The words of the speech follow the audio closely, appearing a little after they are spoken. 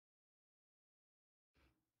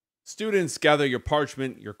Students, gather your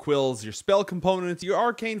parchment, your quills, your spell components, your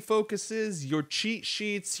arcane focuses, your cheat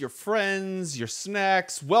sheets, your friends, your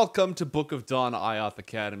snacks. Welcome to Book of Dawn IOTH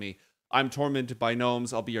Academy. I'm Tormented by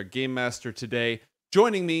Gnomes. I'll be your game master today.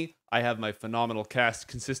 Joining me, I have my phenomenal cast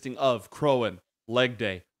consisting of Crowan, Leg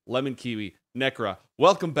Day, Lemon Kiwi, Anacra.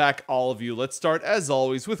 Welcome back, all of you. Let's start, as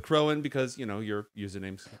always, with Crowan because, you know, your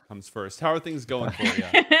username comes first. How are things going for you?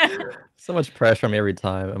 So much pressure on me every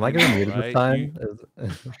time. Am I getting muted this time?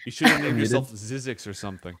 You should have named yourself Zizix or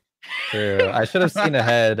something. True. I should have seen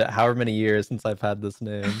ahead however many years since I've had this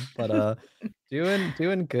name. But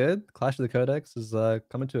doing good. Clash of the Codex is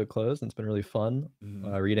coming to a close, and it's been really fun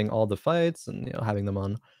reading all the fights and having them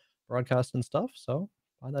on broadcast and stuff. So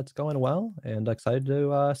that's going well, and excited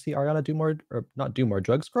to see Arianna do more, or not do more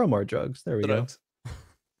drugs, grow more drugs. There we go.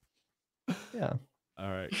 Yeah. All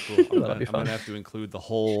right, cool. I'm gonna have to include the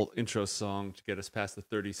whole intro song to get us past the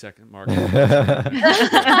 30-second mark. Oh, I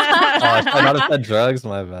should not have said drugs.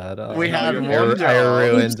 My bad. We had one. I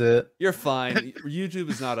ruined it. You're fine. YouTube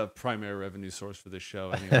is not a primary revenue source for this show,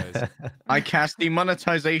 anyways. I cast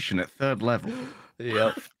demonetization at 3rd level.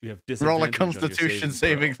 Yep. You have roll a Constitution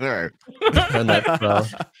saving throw. And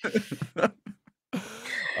that's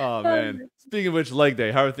Oh man. Speaking of which, Leg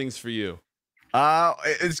Day, how are things for you?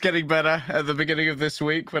 It's getting better. At the beginning of this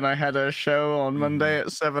week, when I had a show on Monday at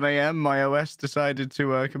 7 a.m., my OS decided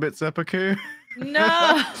to commit seppuku.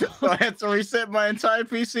 No. So I had to reset my entire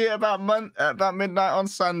PC at about midnight on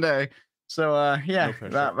Sunday. So yeah, No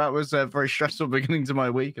that was a very stressful beginning to my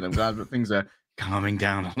week, and I'm glad that things are calming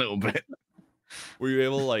down a little bit. Were you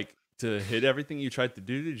able to hit everything you tried to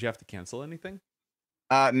do? Did you have to cancel anything?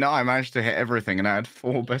 No, I managed to hit everything, and I had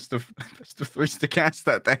 4 best of 3s to cast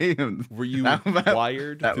that day. Were you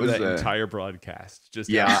wired through that entire broadcast? Just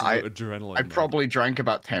adrenaline. I probably drank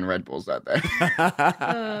about 10 Red Bulls that day.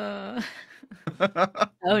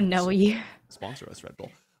 Oh no, you sponsor us, Red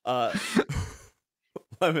Bull.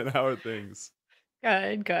 Lemon, how are things?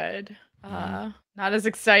 Good. Not as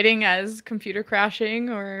exciting as computer crashing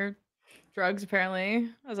or drugs, apparently.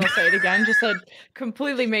 As I'll say it again, just to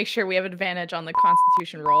completely make sure we have advantage on the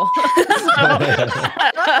Constitution roll.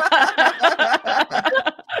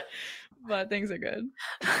 But things are good.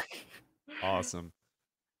 Awesome.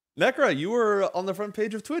 Anacra, you were on the front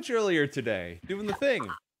page of Twitch earlier today, doing the thing.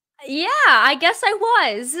 Yeah, I guess I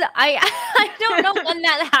was. I don't know when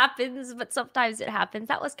that happens, but sometimes it happens.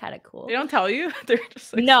 That was kind of cool. They don't tell you? They're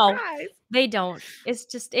just like, no, surprise. They don't. It's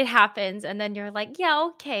just, it happens. And then you're like, yeah,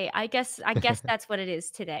 okay. I guess that's what it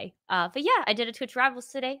is today. But yeah, I did a Twitch Rivals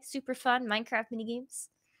today. Super fun. Minecraft minigames.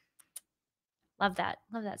 Love that.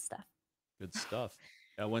 Love that stuff. Good stuff.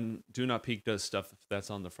 When Do Not Peek does stuff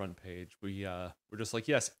that's on the front page, we're just like,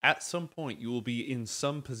 yes, at some point you will be in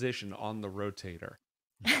some position on the rotator.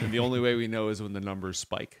 And the only way we know is when the numbers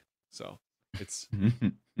spike. So it's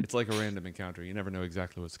like a random encounter. You never know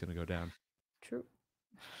exactly what's going to go down. True.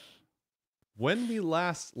 When we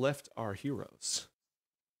last left our heroes,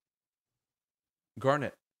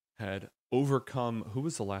 Garnet had overcome... Who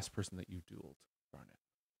was the last person that you dueled, Garnet?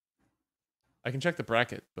 I can check the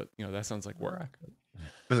bracket, but that sounds like work.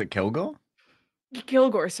 Was it Kilgore?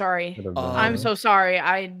 Kilgore, sorry. I'm so sorry.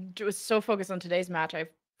 I was so focused on today's match, I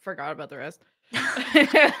forgot about the rest.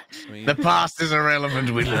 The past is irrelevant.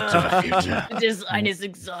 We look to the future. Just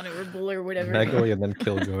exonerable or whatever. Megaly and then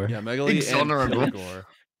Kilgore. Yeah, Megaly and Kilgore.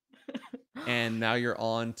 And now you're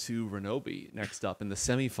on to Ronobe next up in the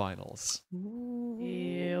semifinals.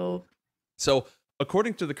 Ew. So,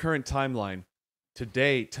 according to the current timeline,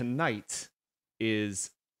 tonight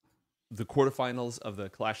is the quarterfinals of the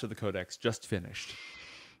Clash of the Codex just finished.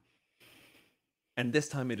 And this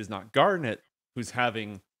time it is not Garnet who's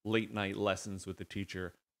having late night lessons with the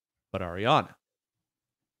teacher, but Arianna.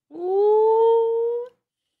 Ooh.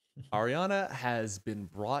 Arianna has been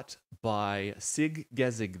brought by Sig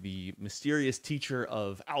Gezzec, the mysterious teacher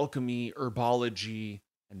of alchemy, herbology,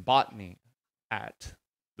 and botany at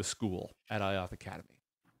the school at IOTH Academy.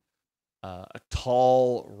 A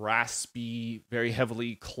tall, raspy, very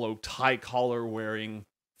heavily cloaked, high collar wearing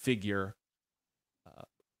figure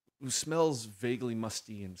who smells vaguely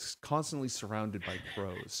musty and is constantly surrounded by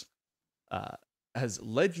crows, has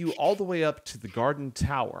led you all the way up to the garden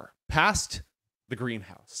tower, past the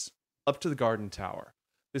greenhouse, up to the garden tower.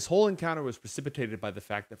 This whole encounter was precipitated by the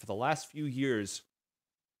fact that for the last few years,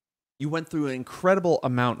 you went through an incredible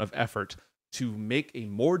amount of effort to make a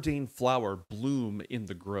Mordane flower bloom in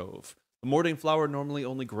the grove. The Mordane flower normally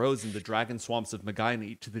only grows in the dragon swamps of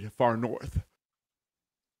Magaini to the far north.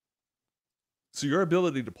 So your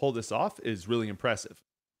ability to pull this off is really impressive.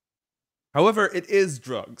 However, it is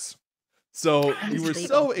drugs. So you were Legal,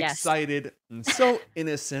 so yes. excited and so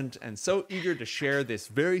innocent and so eager to share this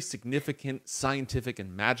very significant scientific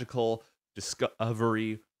and magical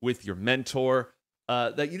discovery with your mentor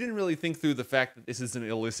that you didn't really think through the fact that this is an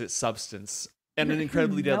illicit substance and an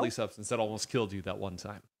incredibly deadly Nope. substance that almost killed you that one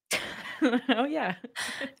time. Oh yeah.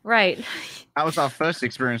 Right. That was our first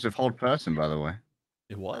experience with Hold Person, by the way.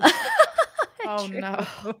 It was. Oh True.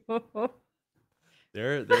 no.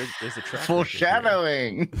 There's a track record here.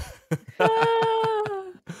 Foreshadowing.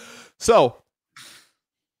 So,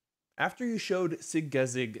 after you showed Sig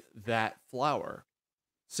Gezzec that flower,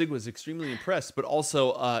 Sig was extremely impressed, but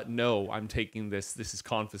also, no, I'm taking this. This is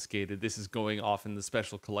confiscated. This is going off in the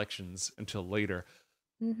special collections until later.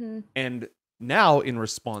 And now, in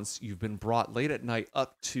response, you've been brought late at night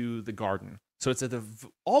up to the garden. So it's at the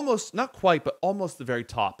almost, not quite, but almost the very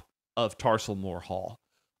top of Tarselmoor Hall.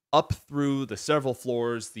 Up through the several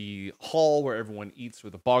floors, the hall where everyone eats,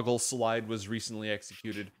 where the boggle slide was recently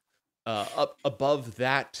executed. Up above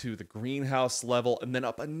that to the greenhouse level, and then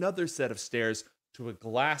up another set of stairs to a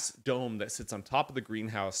glass dome that sits on top of the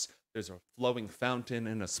greenhouse. There's a flowing fountain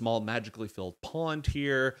and a small magically filled pond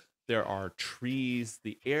here. There are trees.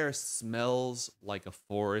 The air smells like a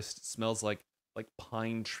forest. It smells like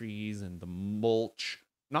pine trees and the mulch.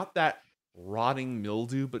 Not that rotting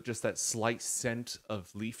mildew, but just that slight scent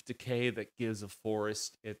of leaf decay that gives a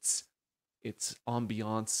forest its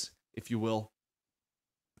ambiance, if you will.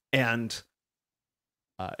 And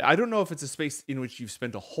I don't know if it's a space in which you've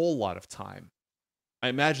spent a whole lot of time. I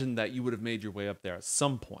imagine that you would have made your way up there at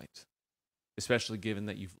some point, especially given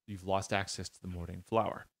that you've lost access to the morning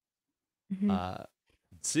flower.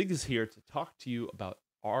 Sig is here to talk to you about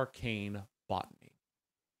Arcane Botany.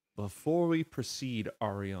 Before we proceed,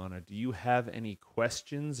 Arianna, do you have any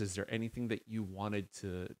questions? Is there anything that you wanted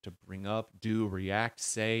to bring up, do, react,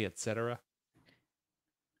 say, etc.?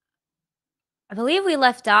 I believe we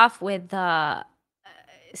left off with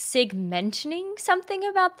Sig mentioning something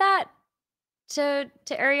about that to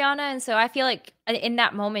Arianna, and so I feel like in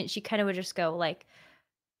that moment she kind of would just go like,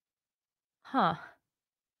 "Huh,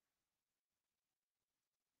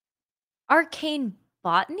 Arcane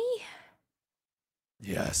Botany?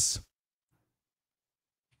 Yes.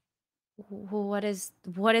 What does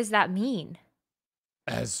that mean?"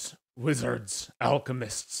 As wizards,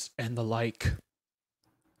 alchemists, and the like,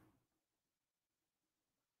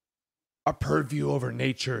 our purview over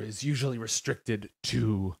nature is usually restricted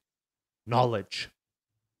to knowledge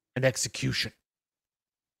and execution.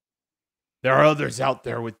 There are others out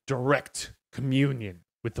there with direct communion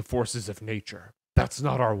with the forces of nature. That's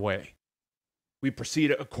not our way. We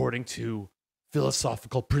proceed according to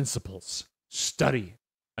philosophical principles, study,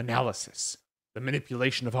 analysis, the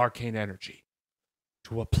manipulation of arcane energy,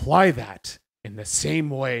 to apply that in the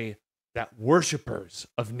same way that worshippers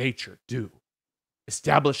of nature do,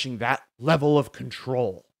 establishing that level of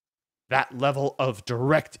control, that level of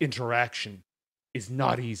direct interaction is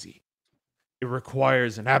not easy. It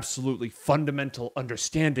requires an absolutely fundamental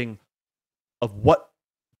understanding of what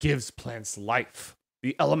gives plants life,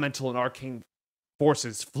 the elemental and arcane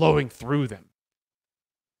forces flowing through them.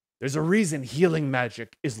 There's a reason healing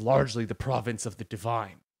magic is largely the province of the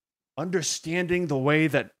divine. Understanding the way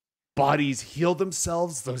that bodies heal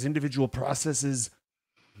themselves, those individual processes,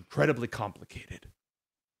 incredibly complicated.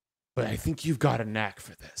 But I think you've got a knack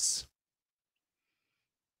for this.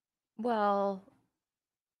 Well,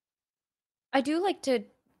 I do like to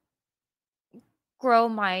grow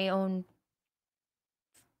my own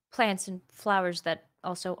plants and flowers that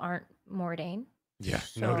also aren't Mordain. Yeah,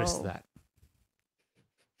 noticed So- that.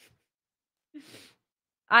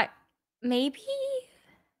 Maybe?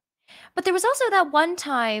 But there was also that one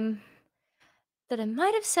time that I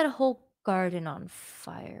might have set a whole garden on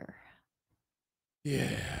fire.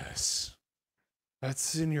 Yes.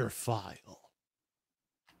 That's in your file.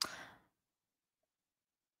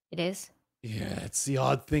 It is? Yeah, it's the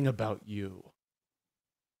odd thing about you.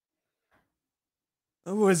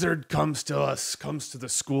 A wizard comes to us, comes to the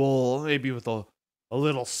school, maybe with a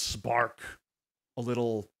little spark, a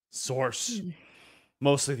little source,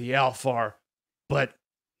 mostly the Alfar, but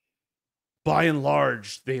by and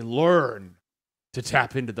large, they learn to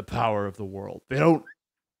tap into the power of the world. They don't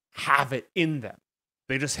have it in them.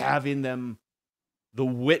 They just have in them the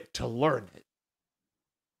wit to learn it.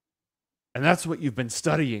 And that's what you've been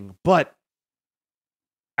studying. But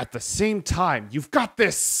at the same time, you've got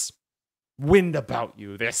this wind about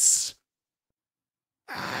you, this...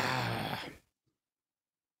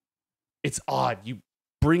 It's odd. You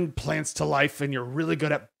bring plants to life and you're really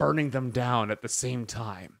good at burning them down at the same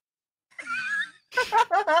time.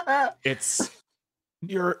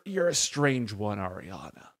 You're a strange one,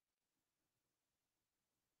 Arianna.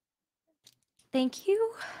 Thank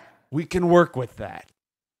you. We can work with that.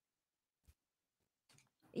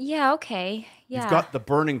 Yeah, okay. Yeah. You've got the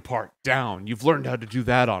burning part down. You've learned how to do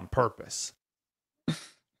that on purpose.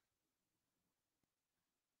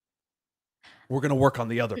 We're going to work on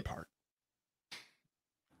the other part.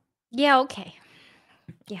 Yeah, okay.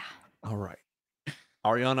 Yeah. All right.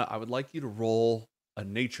 Arianna, I would like you to roll a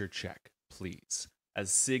nature check, please, as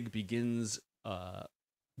Sig begins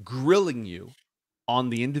grilling you on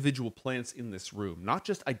the individual plants in this room. Not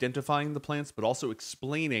just identifying the plants, but also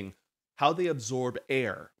explaining how they absorb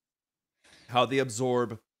air, how they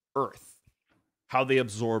absorb earth, how they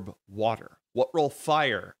absorb water, what role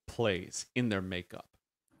fire plays in their makeup.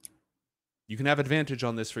 You can have advantage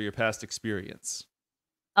on this for your past experience.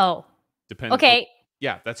 Oh. Depending. Okay.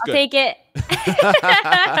 Yeah, that's I'll good. take it.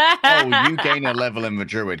 Oh, you gain a level in the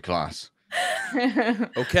druid class.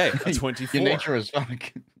 Okay, a 24. Your nature is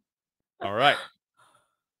fuck. All right.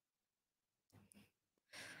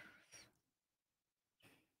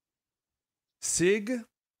 Sig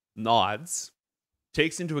nods,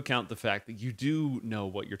 takes into account the fact that you do know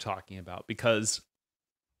what you're talking about because,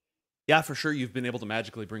 yeah, for sure, you've been able to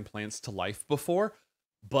magically bring plants to life before,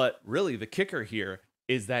 but really the kicker here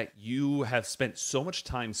is that you have spent so much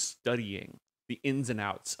time studying the ins and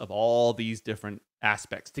outs of all these different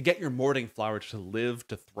aspects to get your morning flower to live,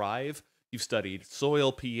 to thrive. You've studied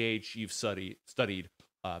soil pH, you've studied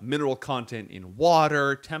mineral content in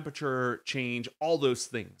water, temperature change, all those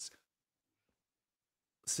things.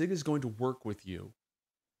 Sig is going to work with you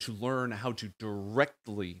to learn how to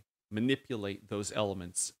directly manipulate those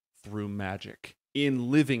elements through magic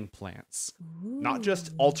in living plants. Not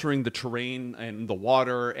just altering the terrain and the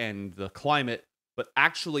water and the climate, but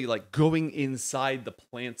actually like going inside the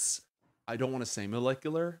plant's, I don't want to say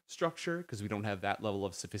molecular structure because we don't have that level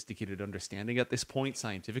of sophisticated understanding at this point,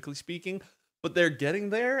 scientifically speaking, but they're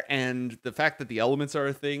getting there. And the fact that the elements are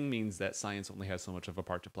a thing means that science only has so much of a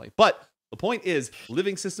part to play. But the point is,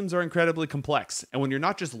 living systems are incredibly complex. And when you're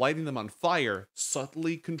not just lighting them on fire,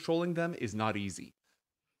 subtly controlling them is not easy.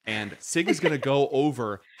 And Sig is going to go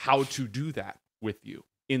over how to do that with you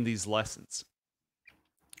in these lessons.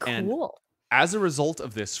 Cool. And as a result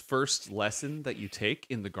of this first lesson that you take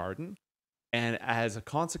in the garden, and as a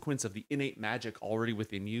consequence of the innate magic already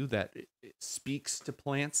within you that it speaks to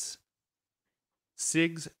plants,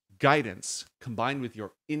 Sig's guidance combined with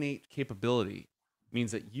your innate capability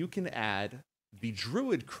means that you can add the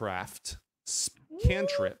Druidcraft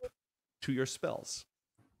cantrip to your spells.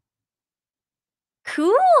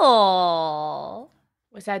 Cool.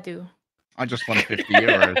 What's that do? I just won 50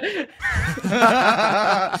 euros.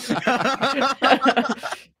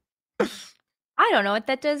 I don't know what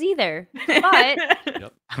that does either. But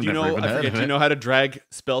Yep. I've Do you never know? even I heard forget. of Do you it. know how to drag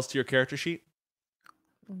spells to your character sheet?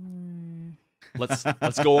 Let's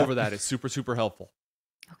go over that. It's super helpful.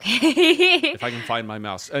 okay. If I can find my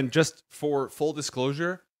mouse. And just for full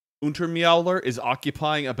disclosure, Untermeowler is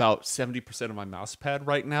occupying about 70% of my mouse pad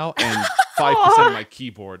right now and 5% of my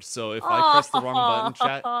keyboard. So if I press the wrong button,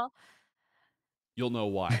 chat, you'll know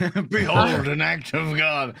why. Behold an act of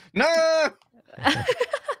God. No!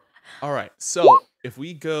 All right. So if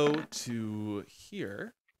we go to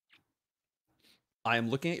here, I am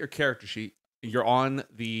looking at your character sheet. You're on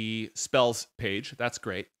the spells page. That's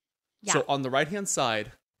great. Yeah. So on the right-hand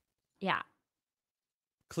side, Yeah.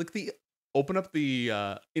 click open up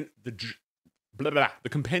the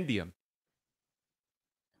compendium,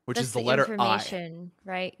 which That's is the letter I. information,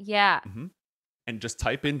 right? Yeah. Mm-hmm. And just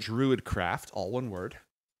type in Druidcraft, all one word.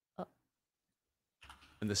 Oh.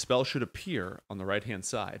 And the spell should appear on the right-hand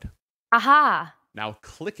side. Aha. Now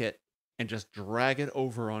click it and just drag it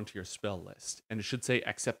over onto your spell list. And it should say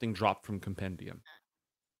accepting drop from compendium.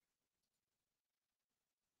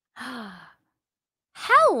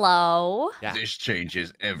 Hello. Yeah. This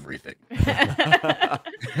changes everything.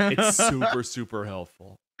 It's super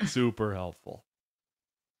helpful. Super helpful.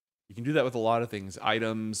 You can do that with a lot of things,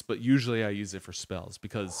 items, but usually I use it for spells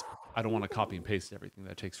because I don't want to copy and paste everything.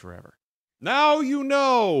 That takes forever. Now you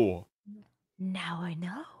know. Now I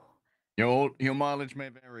know. Your mileage may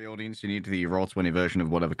vary, audience. You need the Roll20 version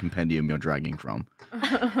of whatever compendium you're dragging from.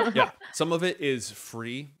 Yeah, some of it is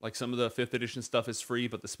free. Like some of the 5th edition stuff is free,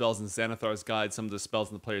 but the spells in Xanathar's Guide, some of the spells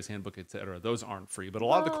in the Player's Handbook, etc., those aren't free. But a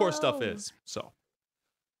lot of the core stuff is. So,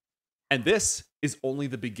 and this is only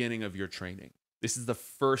the beginning of your training. This is the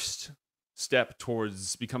first step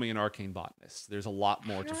towards becoming an arcane botanist. There's a lot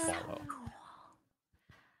more to follow.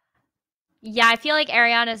 Yeah, I feel like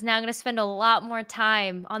Arianna is now going to spend a lot more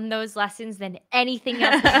time on those lessons than anything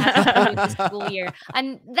else that has to do with the school year.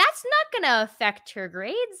 And that's not going to affect her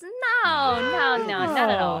grades. No, not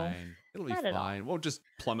at all. Fine. It'll be Not at all. fine. Won't just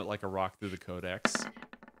plummet like a rock through the codex.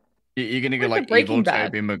 You're gonna go Like like the Breaking evil Bad.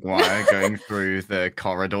 Tobey Maguire going through the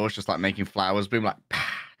corridors, just like making flowers bloom, like.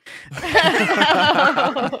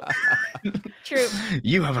 True.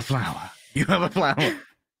 You have a flower. You have a flower.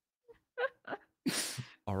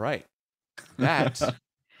 All right. That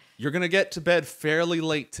you're going to get to bed fairly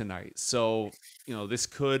late tonight. So, this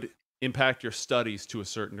could impact your studies to a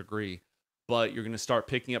certain degree, but you're going to start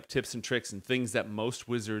picking up tips and tricks and things that most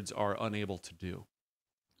wizards are unable to do.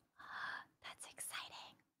 That's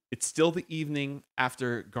exciting. It's still the evening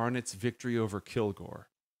after Garnet's victory over Kilgore.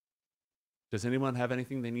 Does anyone have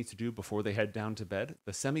anything they need to do before they head down to bed?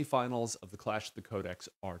 The semifinals of the Clash of the Codex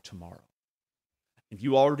are tomorrow. And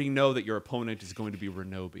you already know that your opponent is going to be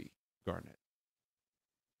Ronobe, Garnet.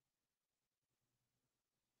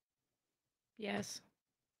 Yes.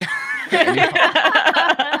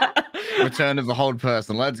 Return of the whole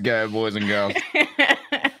person. Let's go, boys and girls.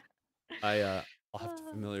 I'll have to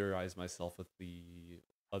familiarize myself with the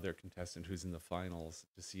other contestant who's in the finals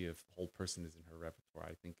to see if the whole person is in her repertoire.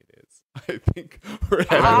 I think it is. I think we're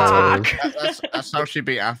headed That's how she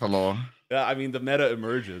beat Athalor. Yeah, I mean, the meta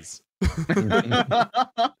emerges.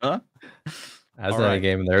 Huh? As All in right. any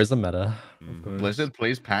game, there is a meta. Mhm. Blizzard,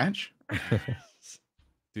 please patch.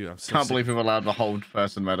 Dude, I'm so Can't sick believe of we've allowed the hold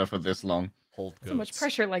person meta for this long. hold So much goats.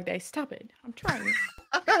 pressure like that. Stop it. I'm trying.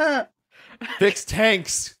 Fix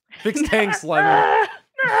tanks. Fix tanks, Lemon.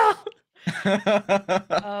 No.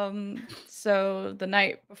 So the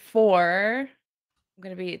night before, I'm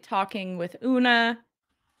gonna be talking with Una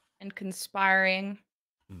and conspiring.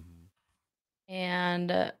 Mhm.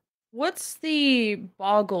 And what's the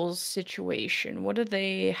Boggles situation? What do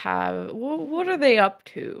they have? What are they up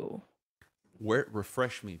to?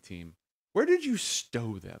 Refresh me, team. Where did you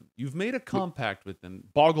stow them? You've made a compact with them.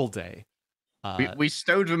 Boggle Day. We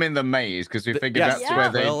stowed them in the maze because we figured yes, that's where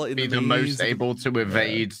they'd well, in be the the maze most of the- able to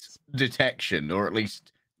evade detection, or at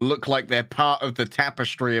least look like they're part of the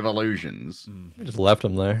tapestry of illusions. We just left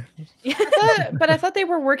him there. But I thought they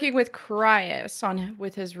were working with Cryas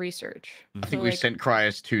with his research. I think So, we like, sent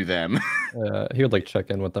Cryas to them. He would like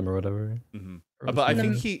check in with them or whatever. Mhm. Or But I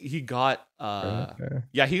something. think he got Fair.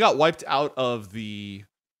 yeah, he got wiped out of the.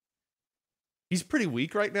 He's pretty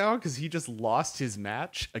weak right now because he just lost his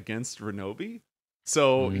match against Ronobe.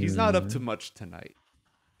 So he's not up to much tonight.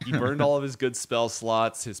 He burned all of his good spell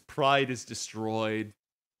slots. His pride is destroyed.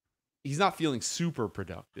 He's not feeling super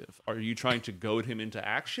productive. Are you trying to goad him into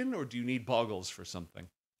action, or do you need Boggles for something?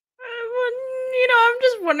 I'm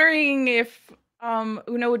just wondering if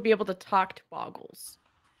Una would be able to talk to Boggles.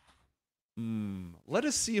 Let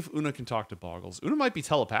us see if Una can talk to Boggles. Una might be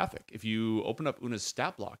telepathic. If you open up Una's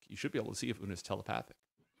stat block, you should be able to see if Una's telepathic.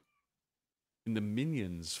 In the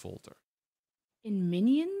minions folder. In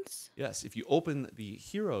Minions? Yes, if you open the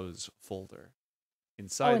heroes folder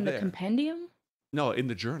inside in there. the compendium? No, in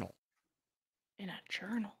the journal. In a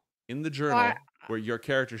journal. In the journal where your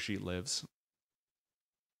character sheet lives.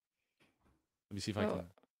 Let me see if I can Maybe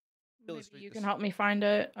illustrate you this. can help me find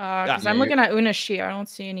it. Because Yeah, I'm looking at Una's sheet. I don't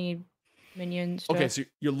see any minions. Okay, so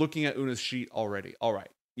you're looking at Una's sheet already. All right.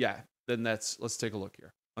 Yeah, then let's take a look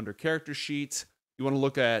here. Under character sheet, you want to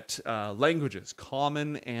look at languages,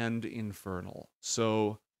 common and infernal.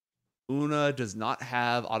 So Una does not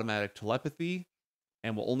have automatic telepathy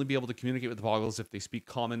and will only be able to communicate with the Boggles if they speak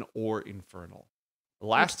common or infernal. The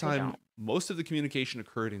last they time, don't. most of the communication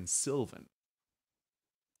occurred in Sylvan,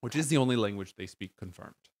 which is the only language they speak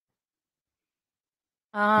confirmed.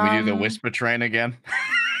 Can we do the whisper train again?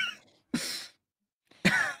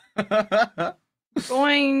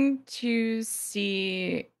 Going to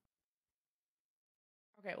see.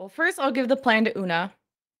 Okay, well, first I'll give the plan to Una.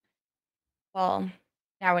 Well,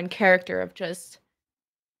 now in character of just.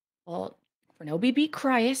 Well, Ronobe beat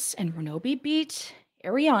Cryas and Ronobe beat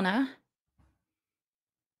Arianna.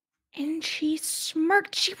 And she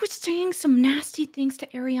smirked. She was saying some nasty things to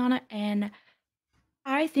Arianna, and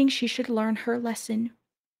I think she should learn her lesson.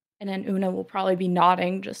 And then Una will probably be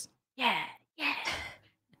nodding, just, yeah.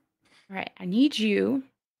 All right, I need you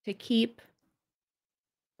to keep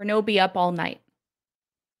Ronobe up all night.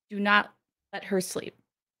 Do not let her sleep.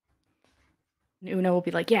 And Una will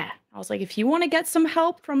be like, yeah. I was like, if you want to get some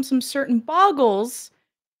help from some certain Boggles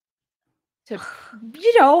to,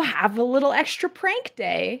 have a little extra prank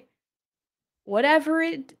day, whatever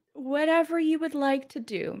you would like to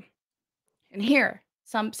do. And here,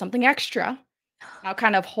 something extra. I'll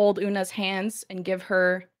kind of hold Una's hands and give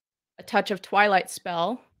her a touch of Twilight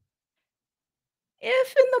spell.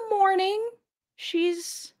 If in the morning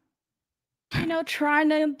she's, trying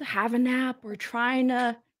to have a nap or trying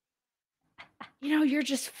to, you're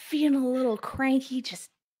just feeling a little cranky, just,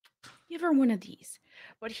 give her one of these.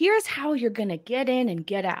 But here's how you're gonna get in and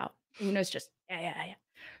get out. Una's just, yeah.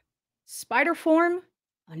 Spider form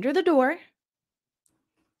under the door,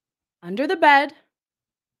 under the bed,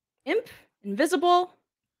 imp, invisible.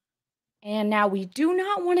 And now we do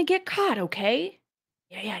not want to get caught, okay?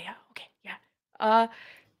 Yeah. Okay, yeah.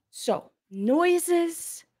 So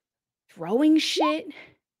noises, throwing shit,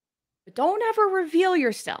 but don't ever reveal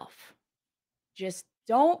yourself. Just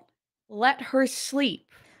don't let her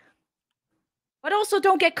sleep. But also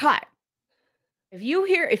don't get caught. If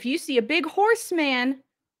you see a big horseman,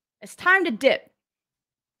 it's time to dip.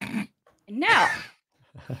 And now,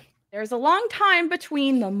 there's a long time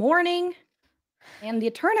between the morning and the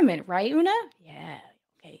tournament, right, Una? Yeah.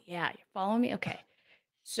 Okay, yeah, you follow me? Okay.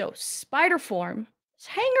 So spider form, just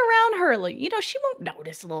hang around her. Like, she won't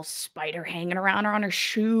notice a little spider hanging around her on her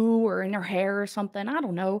shoe or in her hair or something. I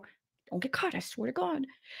don't know. Don't get caught, I swear to God.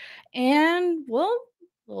 And we'll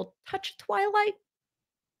touch of twilight.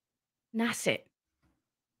 And that's it.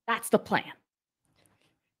 That's the plan.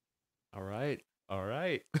 All right.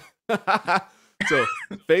 So,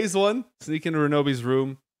 phase 1, sneak into Ronobe's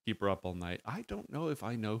room, keep her up all night. I don't know if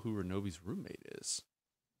I know who Ronobe's roommate is.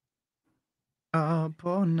 Up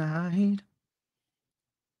all night.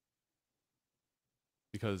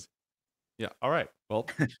 Because, yeah, all right. Well,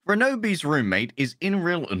 Ronobe's roommate is in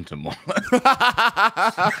real Untamor.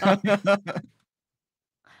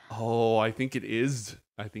 oh, I think it is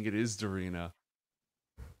Darina.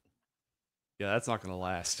 Yeah, that's not going to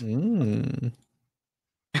last.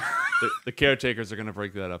 The caretakers are going to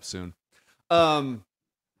break that up soon.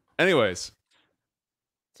 Anyways.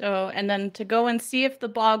 So, and then to go and see if the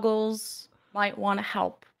Boggles might want to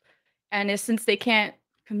help. And since they can't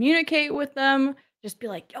communicate with them, just be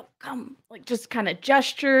like, yo, come. Like, just kind of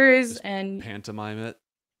gestures Just and pantomime it.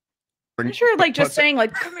 I'm sure, like, just saying,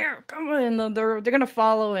 like, come here, and they're going to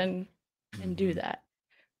follow and do that.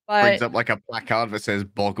 But brings up like a placard that says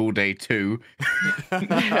Boggle Day 2.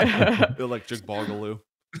 Electric Boggaloo.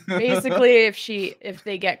 Basically, if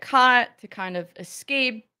they get caught, to kind of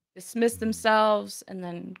escape, dismiss themselves, and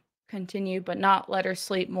then continue, but not let her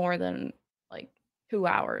sleep more than like 2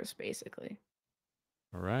 hours, basically.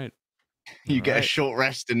 All right. You get a short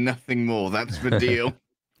rest and nothing more. That's the deal.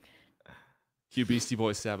 Cue Beastie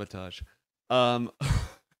Boys sabotage.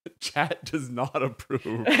 Chat does not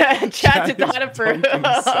approve. Chat did not approve. So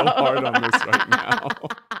hard on this right now.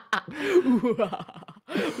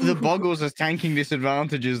 The Boggles are tanking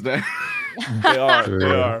disadvantages there. They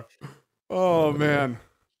are. Oh man.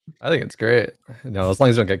 I think it's great. As long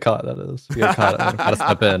as you don't get caught, that is. If you get caught, I gotta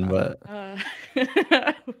step in, but I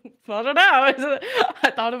don't know.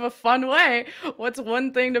 I thought of a fun way. What's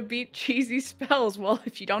one thing to beat cheesy spells? Well,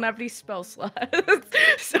 if you don't have any spell slots.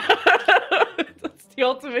 So that's the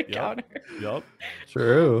ultimate counter. Yup.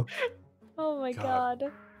 True. Oh my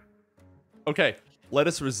god. Okay, let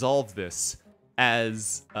us resolve this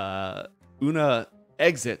as Una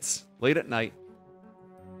exits late at night,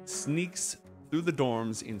 sneaks through the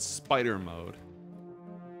dorms in spider mode,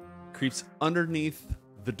 creeps underneath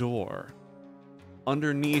the door,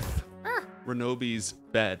 underneath Ronobe's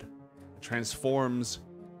bed, transforms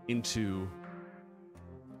into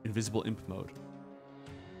invisible imp mode.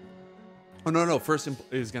 Oh, no. First imp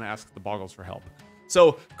is going to ask the Boggles for help.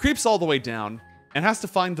 So, creeps all the way down and has to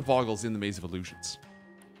find the Boggles in the Maze of Illusions.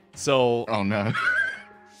 So, oh no.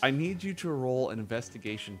 I need you to roll an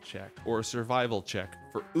investigation check or a survival check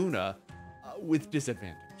for Una with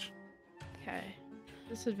disadvantage. Okay.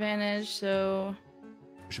 Disadvantage, so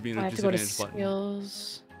It should be in I a have to go to disadvantage button.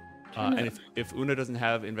 skills. And if Una doesn't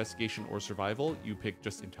have investigation or survival, you pick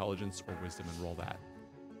just intelligence or wisdom and roll that.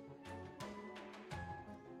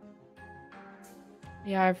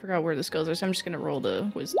 Yeah, I forgot where the skills are, so I'm just gonna roll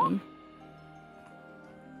the wisdom.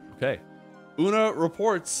 Okay. Una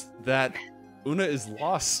reports that Una is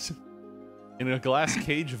lost in a glass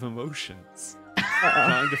cage of emotions,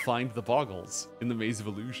 trying to find the Boggles in the Maze of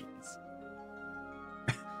Illusions.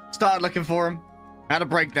 Started looking for him. Had a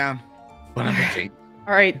breakdown. But I'm okay.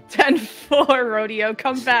 All right, 10-4 rodeo.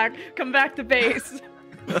 Come back to base.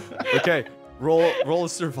 Okay, roll a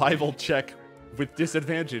survival check with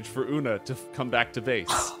disadvantage for Una to come back to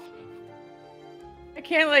base. I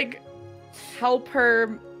can't like help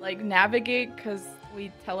her like navigate because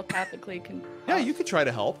we telepathically can. Yeah, you could try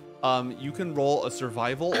to help. You can roll a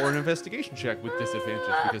survival or an investigation check with disadvantage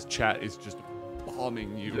because chat is just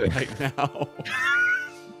bombing you right now.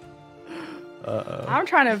 I'm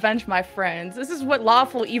trying to avenge my friends. This is what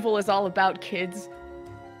lawful evil is all about, kids.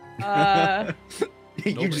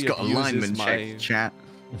 You just got a lineman check, chat.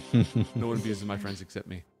 No one abuses my friends except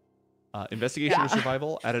me. Investigation or Yeah.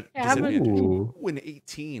 survival at a Yeah, I'm disadvantage. Ooh. Ooh, an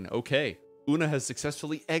 18. Okay. Una has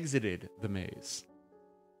successfully exited the maze.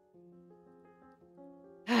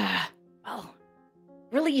 Well,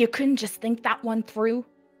 really, you couldn't just think that one through?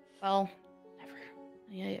 Well, never.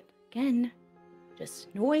 Yeah, again,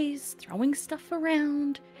 just noise, throwing stuff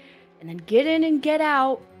around, and then get in and get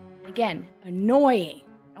out. Again, annoying.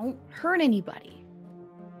 Don't hurt anybody.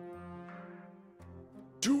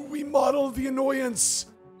 Do we model the annoyance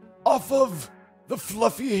off of the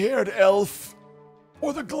fluffy-haired elf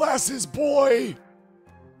or the glasses boy?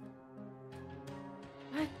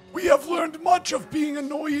 What? We have learned much of being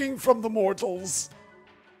annoying from the mortals.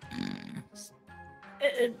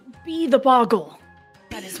 Be the boggle.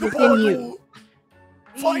 That is The within you. boggle.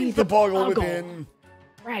 Find Be the boggle boggle. within.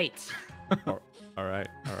 Right. All right.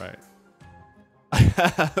 I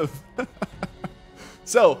have.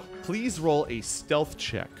 So, please roll a stealth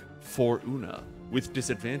check for Una with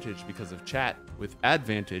disadvantage because of chat, with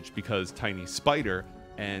advantage because tiny spider,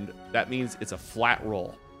 and that means it's a flat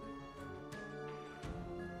roll.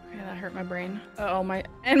 Okay, that hurt my brain. Oh my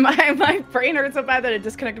brain hurts so bad that it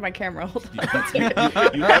disconnected my camera. Hold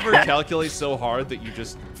on. You ever calculate so hard that you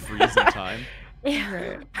just freeze in time?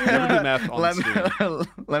 Right. You never do math on screen.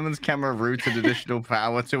 Lemon's camera routed additional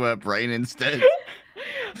power to her brain instead.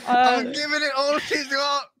 Uh, I'm giving it all she's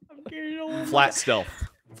got. Flat stealth.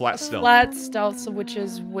 Flat stealth. Flat stealth, which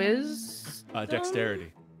is whiz.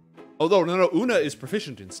 Dexterity. Oh, no. Una is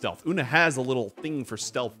proficient in stealth. Una has a little thing for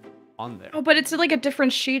stealth on there. Oh, but it's like a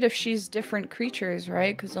different sheet if she's different creatures,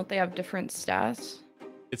 right? Because don't they have different stats?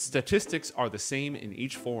 Its statistics are the same in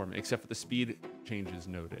each form, except for the speed changes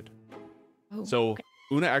noted. Oh, So okay.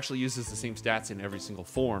 Una actually uses the same stats in every single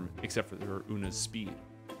form, except for her Una's speed.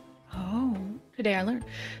 Oh, today I learned.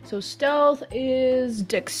 So stealth is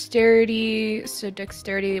dexterity. So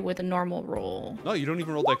dexterity with a normal roll. No, you don't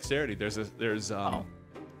even roll dexterity. You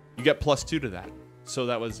get +2 to that. So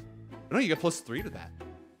that was, no, you get +3 to that.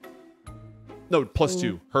 No,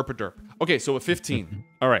 +2. Herpaderp. Okay, so a 15.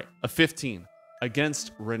 All right, a 15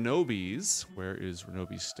 against Ronobe's. Where is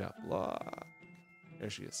Ronobe's stat block? There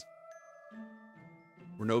she is.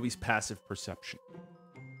 Ronobe's passive perception.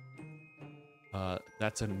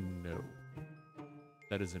 That's a no.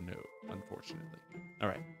 That is a no, unfortunately. All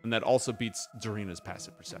right, and that also beats Dorina's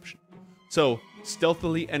passive perception. So,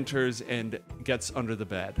 stealthily enters and gets under the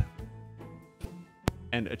bed.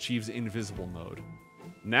 And achieves invisible mode.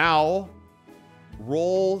 Now,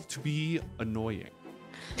 roll to be annoying.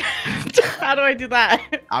 How do I do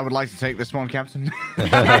that? I would like to take this one, Captain.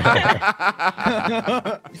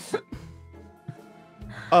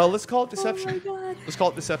 Let's call it deception. Oh my god. Let's call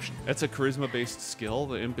it deception. That's a charisma-based skill.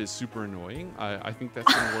 The imp is super annoying. I think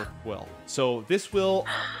that's going to work well. So this will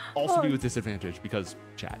also be with disadvantage because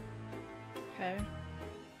chat. Okay.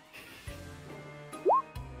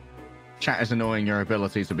 Chat is annoying your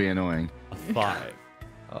ability to be annoying. A 5.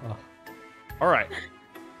 Oh. All right.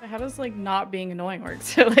 How does like not being annoying work?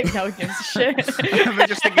 So like no one gives a shit. They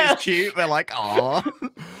just think it's cute. They're like, "Aw,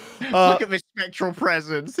 look at this spectral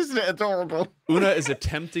presence. Isn't it adorable?" Una is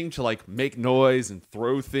attempting to like make noise and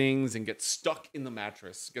throw things and get stuck in the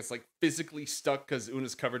mattress. Gets like physically stuck because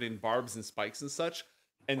Una's covered in barbs and spikes and such.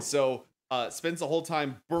 And so spends the whole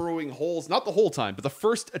time burrowing holes. Not the whole time, but the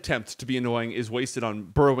first attempt to be annoying is wasted on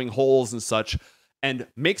burrowing holes and such, and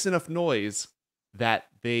makes enough noise that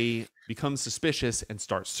they become suspicious and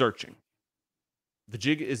start searching. The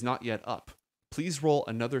jig is not yet up. Please roll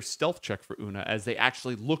another stealth check for Una as they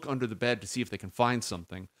actually look under the bed to see if they can find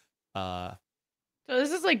something. So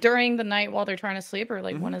this is like during the night while they're trying to sleep, or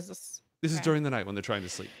like when is this? This is Okay. during the night when they're trying to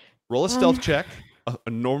sleep. Roll a stealth check, a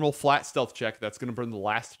normal flat stealth check. That's going to burn the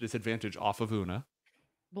last disadvantage off of Una.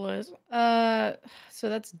 Blizz. So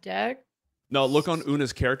that's deck. Now look on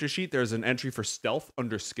Una's character sheet. There's an entry for stealth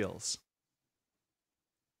under skills.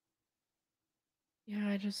 Yeah,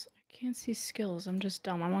 I can't see skills. I'm just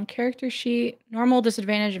dumb. I'm on character sheet. Normal,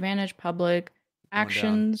 disadvantage, advantage, public, down.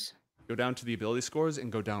 actions. Go down to the ability scores and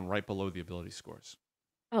go down right below the ability scores.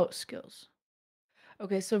 Oh, skills.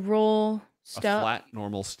 Okay, so roll A stealth. flat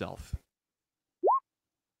normal stealth.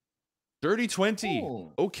 Dirty 20.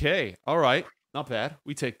 Ooh. Okay. All right. Not bad.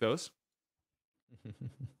 We take those. I'm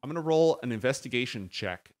going to roll an investigation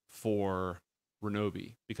check for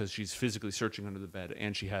Ronobe because she's physically searching under the bed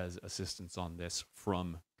and she has assistance on this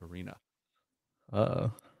from Dorina.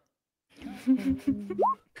 Uh-oh.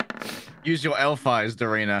 Use your elf eyes,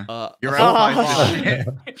 Dorina. Your a elf four- eyes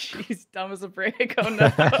is shit. She's dumb as a brick. Oh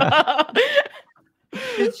no.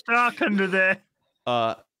 It's dark under there.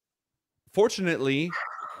 Fortunately,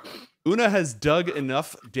 Una has dug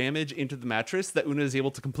enough damage into the mattress that Una is able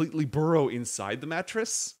to completely burrow inside the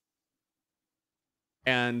mattress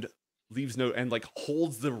and leaves no and like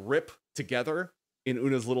holds the rip together in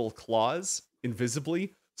Una's little claws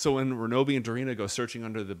invisibly. So when Ronobe and Dorina go searching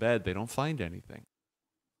under the bed, they don't find anything.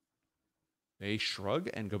 They shrug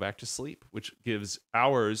and go back to sleep, which gives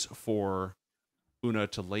hours for Una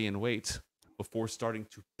to lay in wait before starting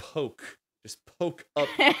to just poke up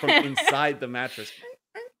from inside the mattress.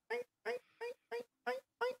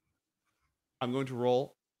 I'm going to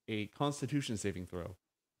roll a Constitution saving throw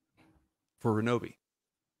for Ronobe,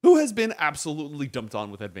 who has been absolutely dumped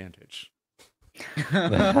on with advantage.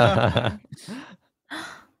 The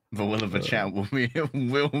will of a chat will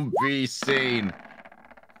be seen.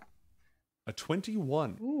 A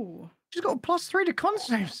 21. Ooh. She's got a +3 to con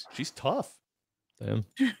saves. She's tough. Damn.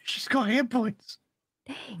 She's got hit points.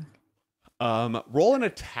 Dang. Roll an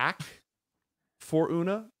attack for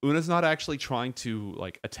Una. Una's not actually trying to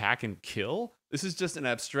like attack and kill. This is just an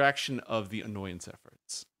abstraction of the annoyance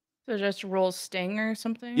efforts. So just roll sting or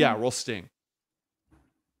something? Yeah, roll sting.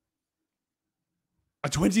 A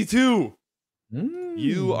 22.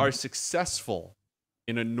 You are successful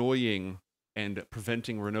in annoying and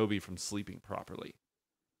preventing Ronobe from sleeping properly.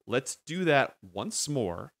 Let's do that once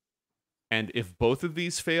more. And if both of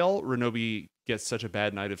these fail, Ronobe gets such a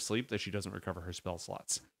bad night of sleep that she doesn't recover her spell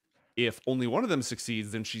slots. If only one of them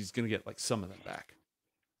succeeds, then she's going to get like some of them back.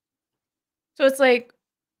 So it's like,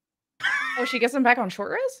 oh, she gets them back on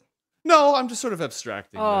short res? No, I'm just sort of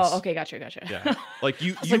abstracting this. Oh, okay, gotcha. Yeah. Like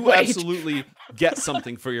you like, wait. absolutely get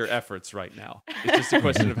something for your efforts right now. It's just a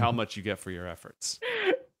question of how much you get for your efforts.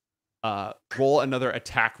 Roll another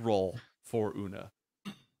attack roll for Una.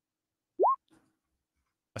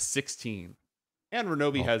 A 16. And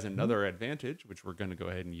Ronobe has another advantage, which we're going to go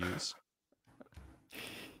ahead and use.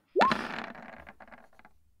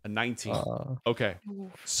 A 19. Okay.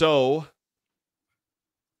 So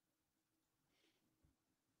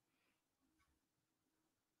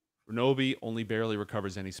Ronobe only barely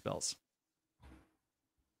recovers any spells.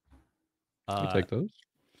 You take those.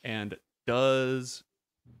 And does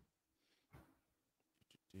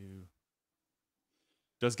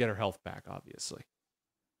get her health back, obviously.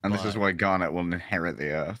 And this is why Garnet will inherit the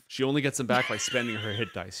earth. She only gets them back by spending her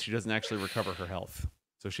hit dice. She doesn't actually recover her health.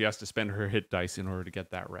 So she has to spend her hit dice in order to get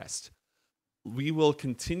that rest. We will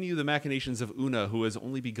continue the machinations of Una, who has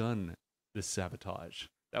only begun this sabotage.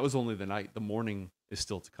 That was only the night. The morning is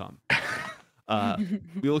still to come.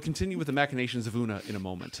 We will continue with the machinations of Una in a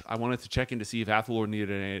moment. I wanted to check in to see if Athalor needed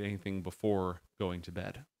anything before going to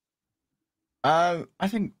bed. I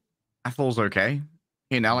think Athal's okay.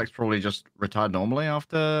 He and Alyx probably just retired normally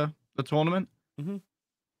after the tournament. Mm-hmm.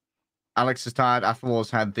 Alyx is tired.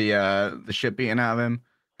 Athalor's had the shit beaten out of him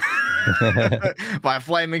by a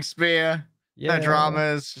flaming spear. Yeah. No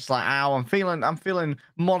dramas. Just like, ow, I'm feeling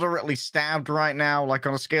moderately stabbed right now. Like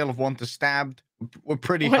on a scale of 1 to stabbed, we're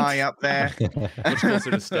pretty high up there. Much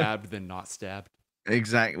closer to stabbed than not stabbed.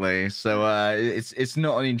 Exactly. So it's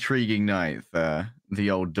not an intriguing night for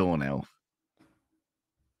the old Dawn Elf.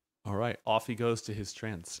 All right, off he goes to his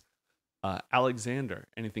trance. Alexander,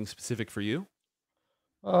 anything specific for you?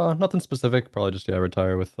 Nothing specific. Probably just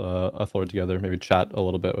retire with Athalor together. Maybe chat a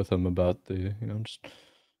little bit with him about the just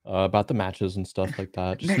about the matches and stuff like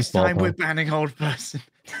that. Just Next time we're banning old person.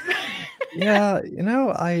 Yeah,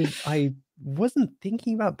 I wasn't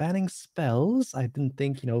thinking about banning spells. I didn't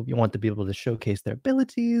think you want to be able to showcase their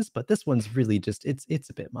abilities, but this one's really just it's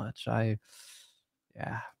a bit much.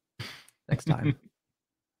 Next time.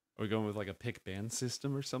 Are we going with like a pick ban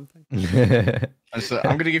system or something? So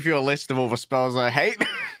I'm going to give you a list of all the spells I hate.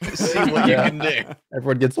 See what you can do.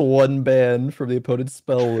 Everyone gets one ban from the opponent's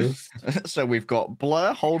spell list. So we've got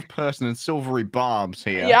Blur, Hold Person, and Silvery Barbs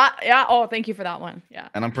here. Yeah. Oh, thank you for that one. Yeah.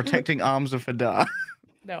 And I'm protecting Arms of Hadar.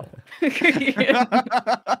 No. The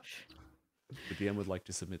DM would like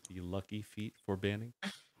to submit the lucky feat for banning.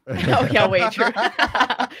 Oh, yeah, wait, true.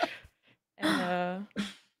 And,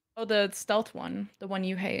 the stealth one, the one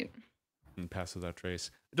you hate. And pass without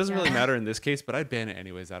trace. It doesn't really matter in this case, but I'd ban it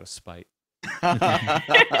anyways out of spite.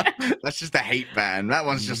 That's just a hate ban. That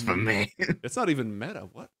one's just for me. It's not even meta.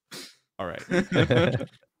 What? All right.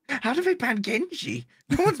 How do they ban Genji?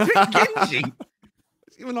 No one's picked Genji.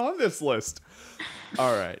 It's even on this list.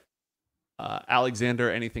 All right.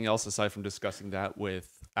 Alexander, anything else aside from discussing that with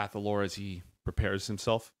Athalor as he prepares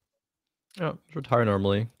himself? Yeah, just retire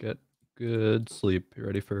normally. Get good sleep. Be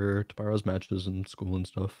ready for tomorrow's matches and school and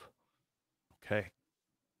stuff. Okay.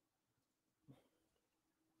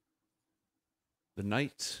 The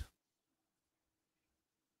night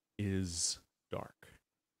is dark.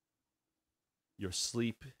 Your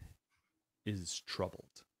sleep is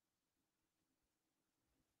troubled.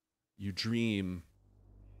 You dream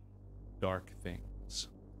dark things.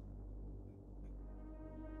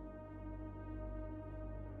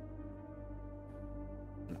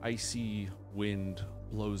 icy wind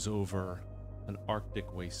blows over an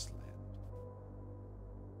Arctic wasteland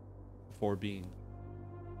before being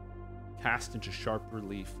cast into sharp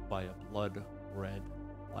relief by a blood-red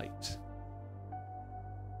light.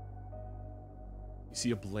 You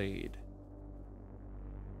see a blade.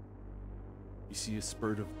 You see a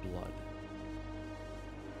spurt of blood.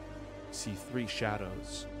 You see 3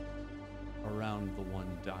 shadows around the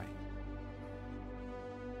one dying.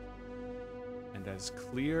 And as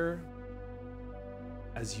clear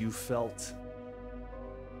as you felt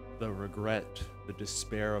the regret, the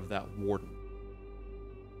despair of that warden,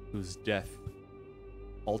 whose death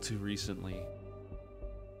all too recently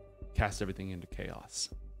cast everything into chaos,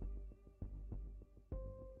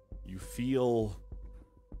 you feel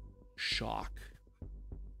shock,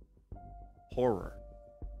 horror,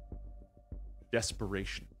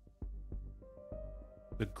 desperation,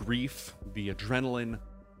 the grief, the adrenaline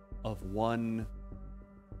of one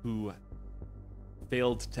who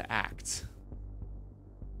failed to act,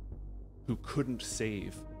 who couldn't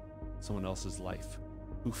save someone else's life,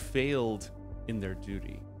 who failed in their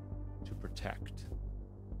duty to protect.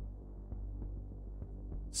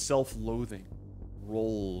 Self-loathing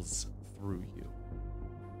rolls through you.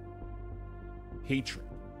 Hatred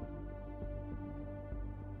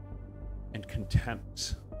and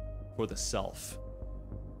contempt for the self.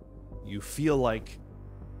 You feel like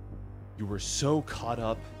you were so caught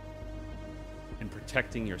up in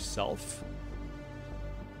protecting yourself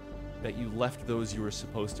that you left those you were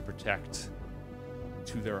supposed to protect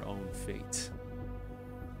to their own fate.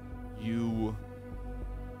 You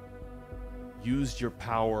used your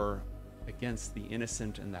power against the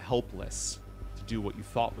innocent and the helpless to do what you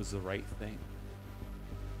thought was the right thing.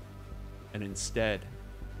 And instead,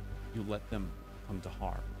 you let them come to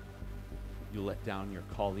harm. You let down your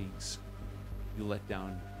colleagues. You let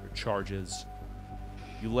down your charges.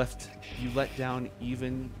 You let down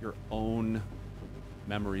even your own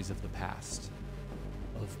memories of the past,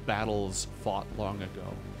 of battles fought long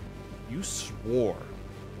ago. You swore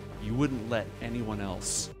you wouldn't let anyone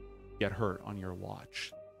else get hurt on your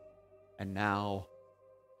watch. And now,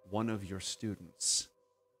 one of your students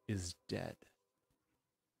is dead.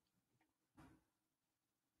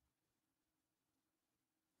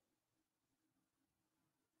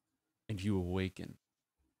 And you awaken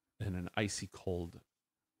in an icy cold,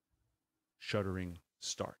 shuddering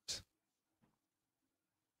start.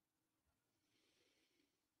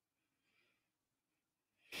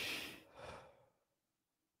 I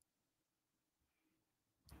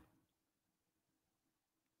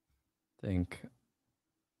think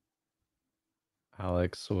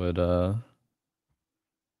Alex would, on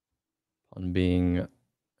being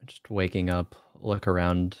just waking up, look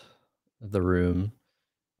around the room.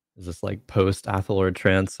 Is this like post Athalor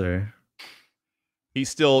trance, or He's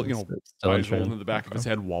still, still in eyes rolling trance? in the back of his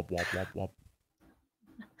head, wop, wop, wop, wop.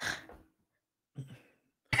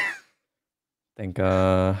 I think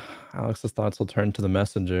Alex's thoughts will turn to the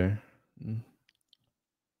messenger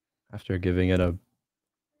after giving it a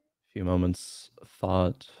few moments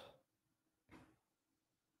thought.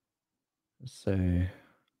 Say,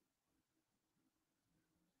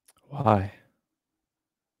 why?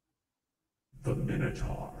 The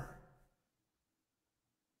Minotaur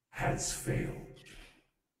has failed.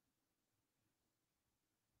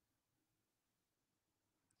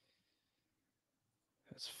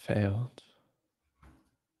 Has failed.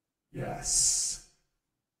 Yes,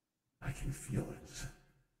 I can feel it.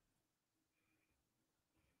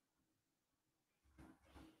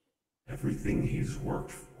 Everything he's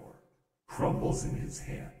worked for crumbles in his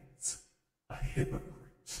hands. A hypocrite.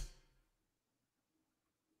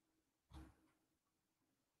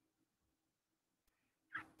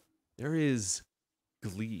 There is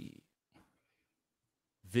glee,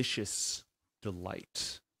 vicious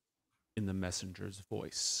delight in the messenger's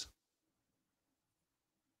voice.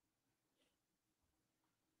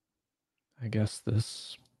 I guess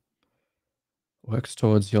this works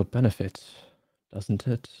towards your benefit, doesn't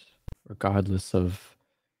it? Regardless of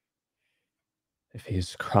if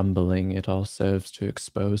he's crumbling, it all serves to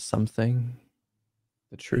expose something.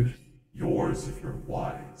 The truth. Yours if you're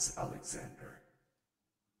wise, Alexander.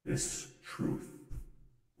 This truth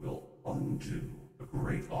will undo a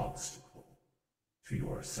great obstacle to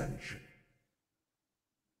your ascension.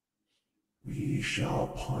 We shall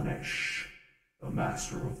punish the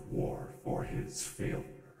Master of War for his failure.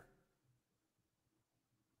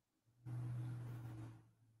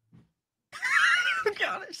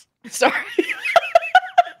 Gosh. Sorry.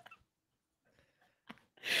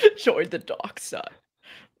 Join the dark side.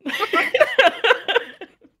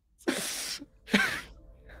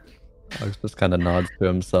 Alex just kind of nods to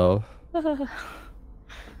himself.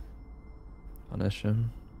 Punish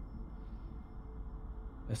him.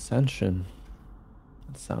 Ascension.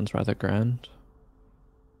 That sounds rather grand.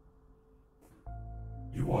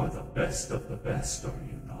 You are the best of the best, are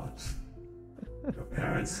you not? Your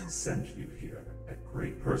parents sent you here at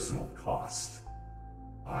great personal cost.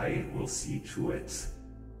 I will see to it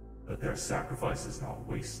that their sacrifice is not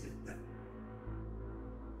wasted.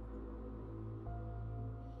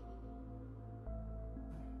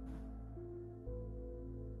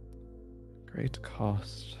 Great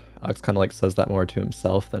cost. Alex kind of like says that more to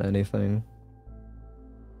himself than anything.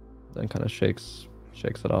 Then kind of shakes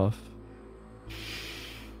it off.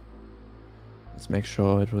 Let's make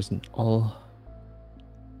sure it wasn't all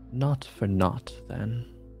not for naught then.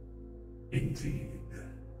 Indeed.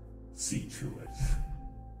 See to it.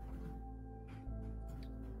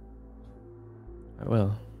 I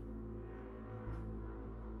will.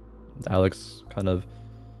 Alex kind of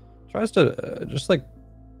tries to just like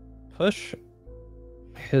push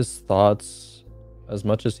his thoughts as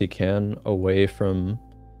much as he can away from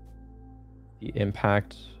the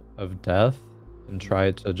impact of death and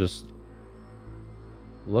try to just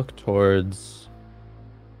look towards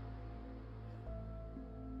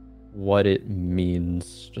what it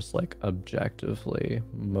means, just like objectively,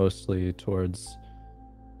 mostly towards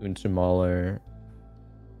Untumaler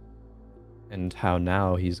and how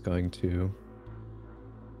now he's going to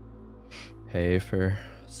pay for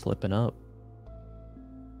slipping up.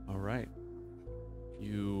 All right.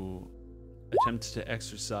 You attempt to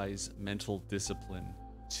exercise mental discipline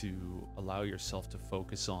to allow yourself to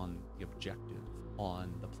focus on the objective,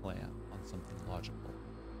 on the plan, on something logical.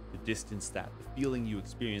 To distance that, the feeling you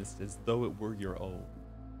experienced as though it were your own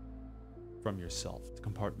from yourself, to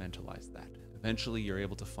compartmentalize that. Eventually, you're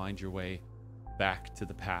able to find your way back to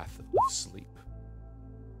the path of sleep.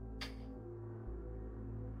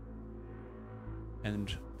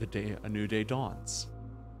 And a new day dawns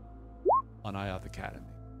on IOTH Academy.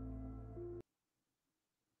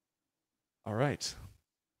 All right.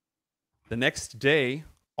 The next day,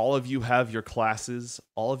 all of you have your classes,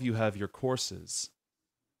 all of you have your courses.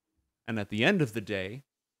 And at the end of the day,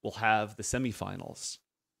 we'll have the semifinals.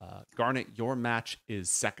 Garnet, your match is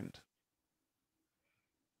second.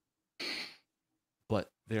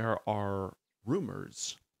 But there are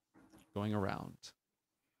rumors going around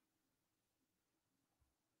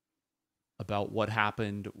about what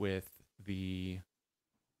happened with the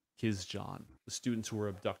Kizjan, the students who were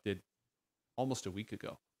abducted almost a week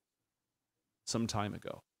ago, some time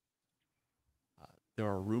ago. There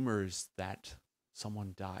are rumors that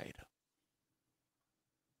someone died.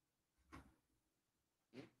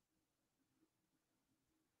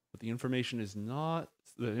 But the information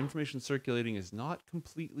circulating is not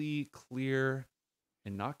completely clear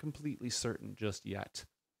and not completely certain just yet.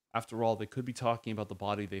 After all, they could be talking about the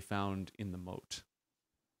body they found in the moat.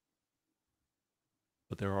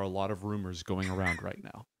 But there are a lot of rumors going around right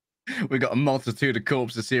now. We got a multitude of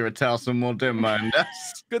corpses here at Towson Moor, don't mind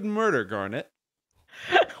us. Good murder, Garnet.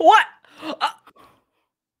 What?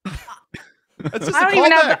 That's just I a don't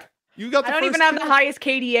even have callback. You got the I don't first even have the kill. highest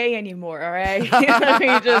KDA anymore, all right? Let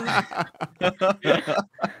me just...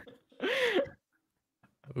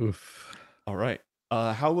 Oof. All right.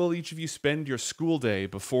 How will each of you spend your school day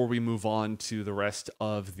before we move on to the rest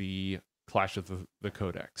of the Clash of the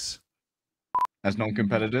Codex? As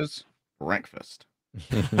non-competitors, breakfast.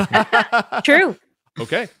 True.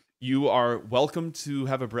 Okay. You are welcome to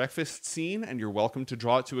have a breakfast scene, and you're welcome to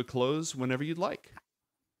draw it to a close whenever you'd like.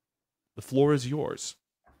 The floor is yours.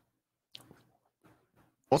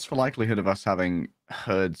 What's the likelihood of us having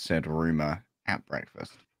heard said rumor at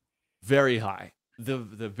breakfast? Very high. The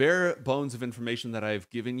bare bones of information that I've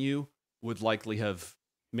given you would likely have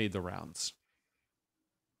made the rounds.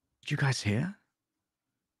 Did you guys hear?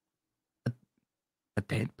 A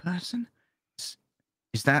dead person?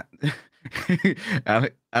 Is that...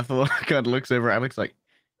 Athalor kind of looks over at Alex like,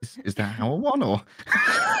 is that our one or...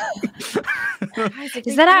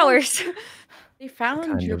 Is that ours? They found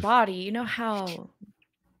Kind your of. body. You know how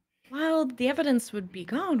wild the evidence would be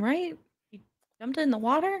gone, right? You dumped it in the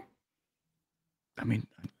water? I mean,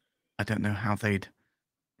 I don't know how they'd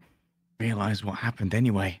realize what happened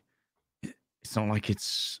anyway. It's not like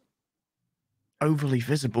it's overly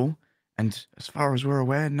visible, and as far as we're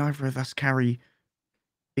aware, neither of us carry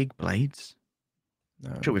big blades.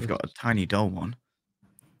 No, Sure, we've this- got a tiny dull one.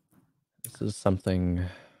 This is something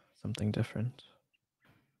different.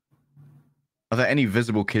 Are there any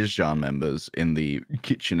visible Kizjan members in the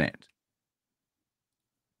kitchenette?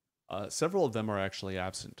 Several of them are actually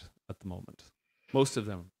absent at the moment. Most of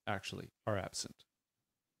them actually are absent.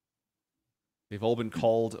 They've all been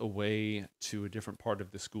called away to a different part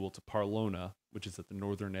of the school, to Parlona, which is at the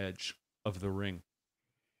northern edge of the ring.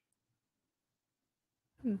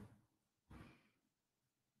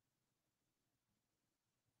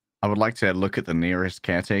 I would like to look at the nearest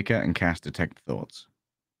caretaker and cast Detect Thoughts.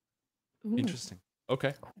 Ooh, Interesting.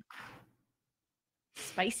 Okay.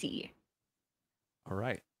 spicy. All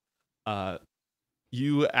right.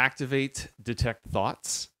 You activate Detect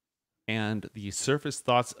Thoughts, and the surface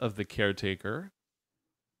thoughts of the caretaker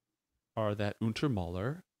are that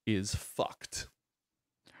Untermaler is fucked.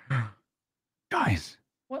 Guys,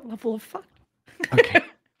 What level of fuck? okay,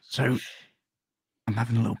 so I'm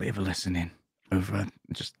having a little bit of a listen in over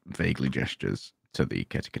just vaguely gestures to the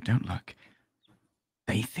caretaker. Don't look.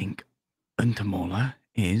 They think Untermaler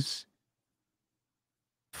is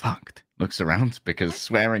fucked. Looks around because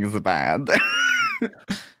swearing is bad.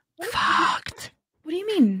 Fucked. What do you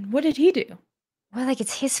mean? What did he do? Well, like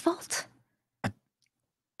it's his fault.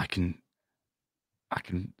 I can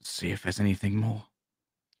see if there's anything more.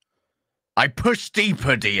 I push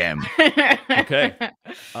deeper, DM. Okay.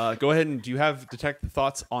 Go ahead and do you have Detect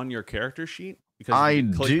Thoughts on your character sheet? Because I you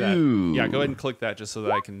can click that. do. Yeah, go ahead and click that just so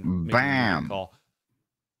that I can make an immediate Bam. call.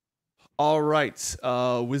 All right.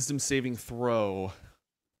 Wisdom saving throw.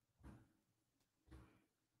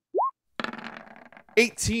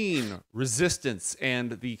 18 resistance,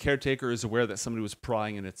 and the caretaker is aware that somebody was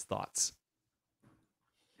prying in its thoughts.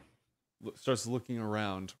 Starts looking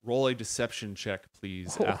around. Roll a deception check,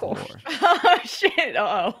 please, Athalor. Oh shit!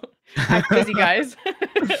 Uh oh. I'm busy, guys.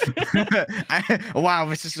 Wow,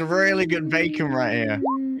 this is a really good bacon right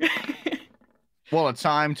here. What a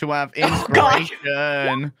time to have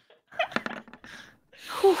inspiration.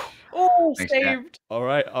 Oh, Thanks, Kat. saved. All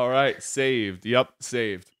right. Saved. Yep,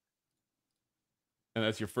 saved. And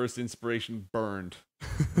that's your first inspiration burned.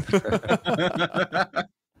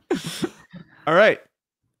 All right.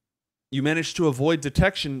 You managed to avoid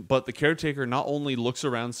detection, but the caretaker not only looks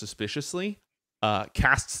around suspiciously,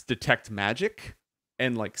 casts detect magic,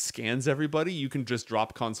 and like scans everybody. You can just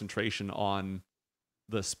drop concentration on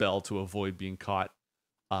the spell to avoid being caught.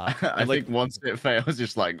 I like, think once it fails,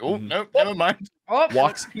 just like, oh, Mhm. nope, never mind. Oh,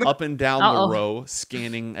 walks up and down Uh-oh. the row,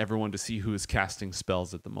 scanning everyone to see who is casting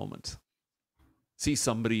spells at the moment. See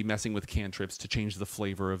somebody messing with cantrips to change the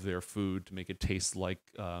flavor of their food to make it taste like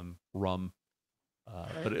rum.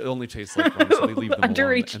 But it only tastes like rum, so they leave them alone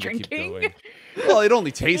Underage and they keep drinking. going. Well, it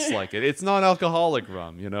only tastes like it. It's non-alcoholic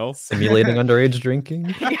rum, you know? Simulating underage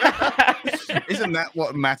drinking. Isn't that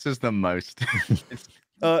what matters the most?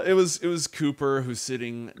 It was Cooper who's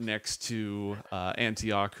sitting next to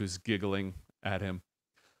Antioch, who's giggling at him.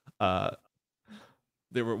 One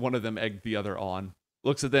of them egged the other on.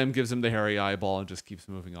 Looks at them, gives him the hairy eyeball, and just keeps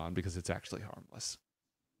moving on because it's actually harmless.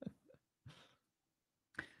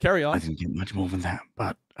 Carry I on. didn't get much more than that,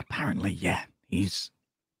 but apparently, yeah, he's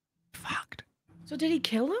fucked. So did he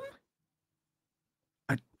kill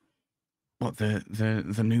him? What,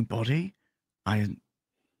 the new body? I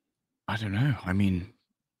don't know. I mean,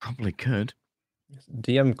 probably could.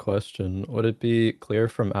 DM question: would it be clear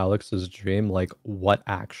from Alex's dream, like what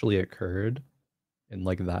actually occurred in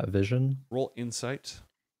like that vision? Roll insight,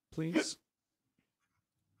 please.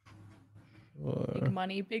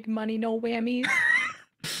 Big money, no whammies.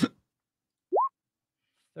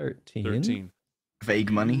 13. 13.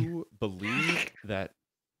 Vague money. You believe that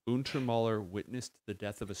Untermaler witnessed the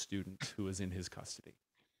death of a student who was in his custody.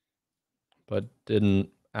 But didn't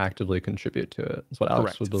actively contribute to it. That's what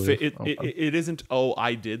Alex would believe. It isn't, oh,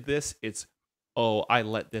 I did this. It's, oh, I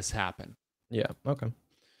let this happen. Yeah, okay.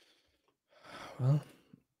 Well,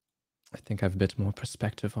 I think I have a bit more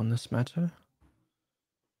perspective on this matter.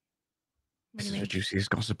 This is the juiciest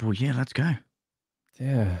gospel. Yeah, let's go.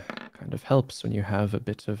 Yeah, kind of helps when you have a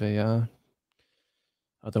bit of a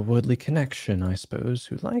otherworldly connection, I suppose,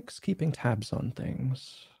 who likes keeping tabs on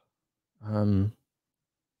things.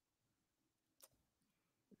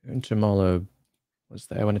 Untermaler was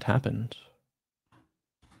there when it happened.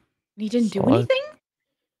 He didn't do Saw it. anything?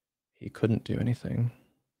 He couldn't do anything.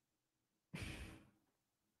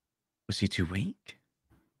 Was he too weak?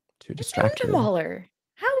 Too It's distracted. Untermaler.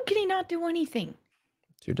 How can he not do anything?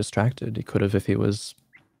 Too distracted. He could have if he was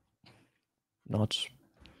not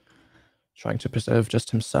trying to preserve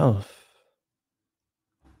just himself.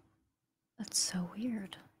 That's so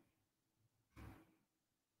weird.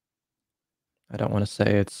 I don't want to say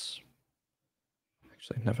it's...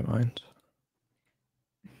 Actually, never mind.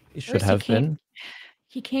 He should First, have been.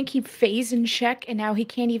 He can't keep FaZe in check, and now he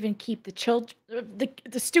can't even keep the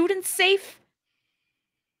the students safe.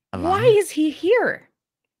 Why Alive? is he here?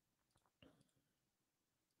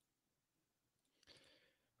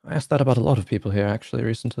 I asked that about a lot of people here, actually,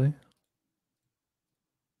 recently. What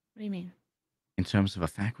do you mean? In terms of a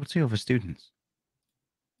faculty or the students?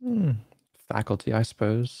 Faculty, I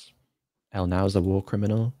suppose. Now's a war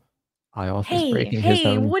criminal. IOTH is Hey, breaking his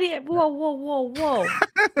hey, own... what do you? Whoa, whoa, whoa, whoa,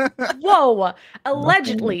 whoa!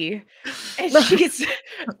 Allegedly, and she's.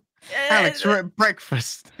 Alex, we're at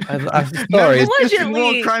breakfast. I'm No sorry. discussing war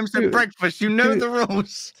Allegedly. crimes at breakfast. You know the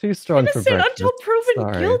rules. Too strong for Innocent breakfast. until proven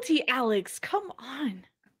Sorry. guilty, Alex. Come on.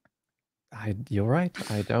 You're right.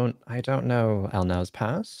 I don't know Elnow's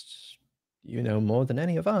past. You know more than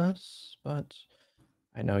any of us, but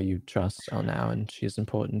I know you trust Elnow and she's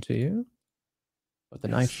important to you. But the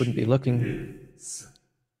Knights wouldn't be looking.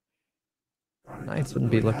 Knights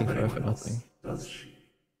wouldn't be looking for her for nothing. Does she?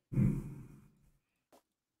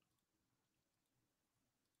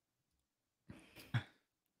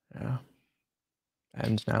 Yeah.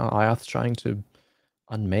 And now IOTH's trying to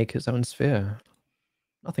unmake his own sphere.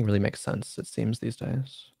 Nothing really makes sense, it seems, these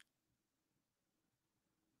days.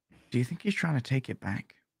 Do you think he's trying to take it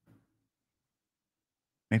back?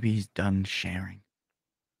 Maybe he's done sharing.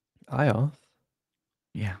 IOTH?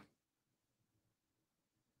 Yeah.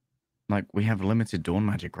 Like, we have limited dawn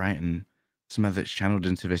magic, right? And some of it's channeled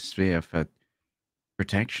into this sphere for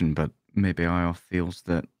protection, but maybe IOTH feels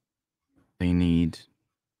that they need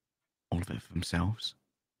all of it for themselves.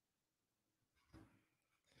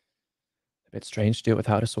 A bit strange to do it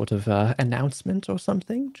without a sort of announcement or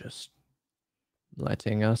something. Just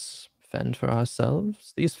letting us fend for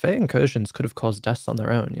ourselves. These Fey incursions could have caused deaths on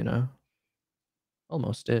their own, you know?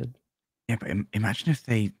 Almost did. Yeah, but imagine if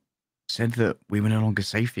they said that we were no longer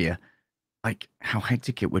safe here. Like, how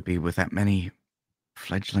hectic it would be with that many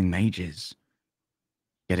fledgling mages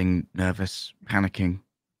getting nervous, panicking.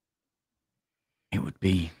 It would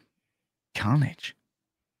be carnage.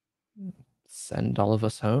 Send all of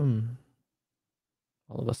us home.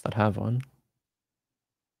 All of us that have one.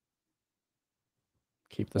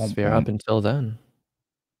 Keep the sphere up until then.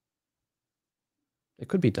 It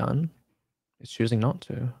could be done. It's choosing not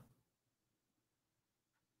to.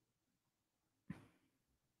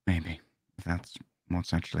 Maybe. If that's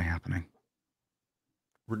what's actually happening.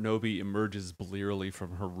 Ronobe emerges blearily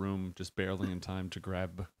from her room, just barely in time to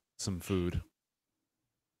grab some food.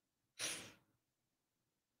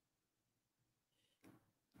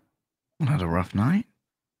 Had a rough night.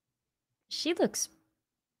 She looks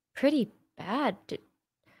pretty bad. Did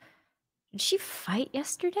she fight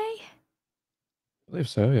yesterday? I believe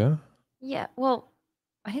so, yeah. Yeah, well,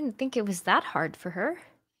 I didn't think it was that hard for her.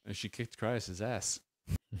 And she kicked Cryus's ass.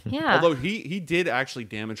 Yeah. Although he did actually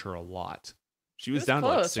damage her a lot. She was down to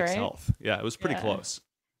like close, 6 right? health. Yeah, it was pretty Yeah. close.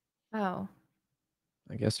 Oh.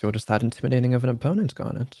 I guess you're just that intimidating of an opponent,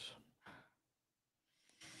 Garnet.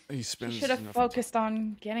 He She spends should have enough focused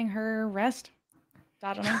on getting her rest.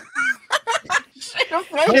 I don't know.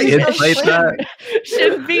 Inflate that.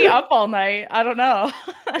 Should be up all night. I don't know.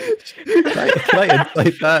 Can I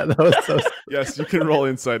inflate that? That was so... Yes, you can roll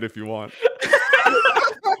insight if you want.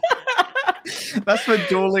 That's the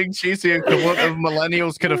dueling cheesy equivalent of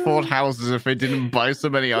millennials could afford houses if they didn't buy so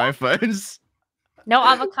many iPhones. No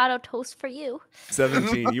avocado toast for you.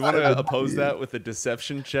 17. You want to oppose that with a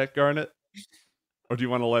deception check, Garnet? Or do you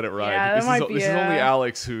want to let it ride? Yeah, that this might is, be this is only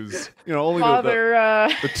Alex who's, only Father,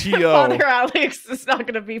 the TO. Father Alex is not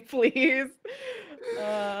going to be pleased.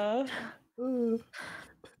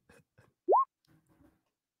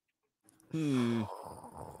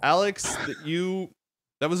 Alex,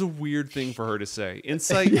 that was a weird thing for her to say.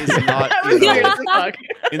 Insight is not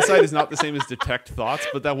insight is not the same as detect thoughts,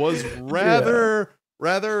 but that was rather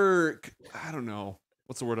I don't know.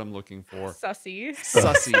 What's the word I'm looking for? Sussy.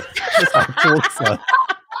 Sussy.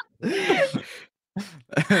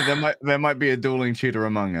 there might be a dueling tutor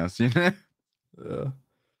among us, you know?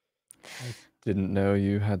 I didn't know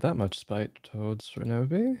you had that much spite towards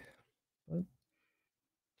Ronobe.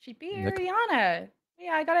 She beat Arianna.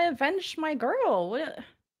 Yeah, I gotta avenge my girl. What?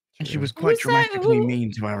 And she was Who quite said- dramatically who-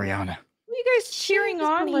 mean to Arianna. Who are you guys cheering She was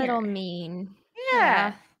on a little here? mean.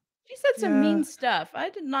 Yeah. She said some Yeah. mean stuff. I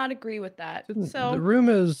did not agree with that. So The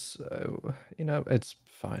rumors, it's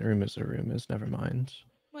fine. Rumors are rumors. Never mind.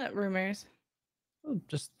 what rumors? Well,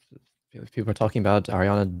 just if people are talking about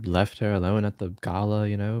Arianna left her alone at the gala,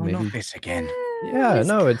 Oh, maybe. not this again. Yeah,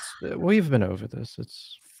 no, we've been over this.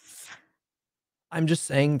 I'm just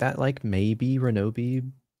saying that, like, maybe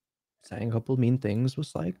Ronobe saying a couple mean things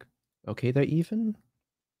was like, okay, they're even.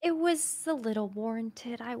 It was a little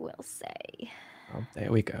warranted, I will say. Oh,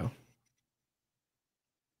 there we go.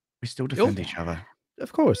 We still defend each other.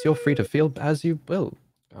 Of course, you're free to feel as you will,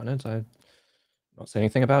 Garnet. I'm not saying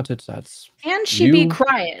anything about it. That's Can she be You-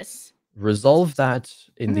 Cryus? resolve that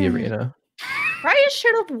in the Hmm. arena. Prius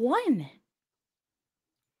should have won.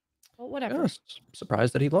 But whatever. Yes,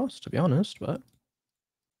 surprised that he lost, to be honest, but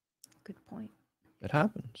Good point. it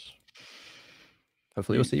happens.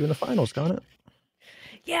 Hopefully, we'll see you in the finals, Garnet.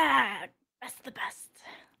 Yeah, best of the best.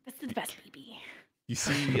 Best of the best, baby. You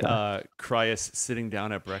see Cryus sitting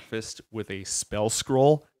down at breakfast with a spell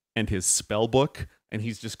scroll and his spell book, and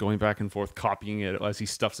he's just going back and forth copying it as he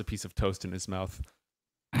stuffs a piece of toast in his mouth.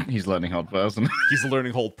 He's learning hold person. He's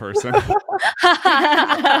learning hold person.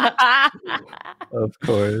 Of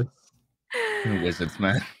course. Wizards,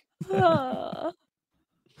 man.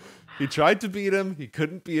 He tried to beat him. He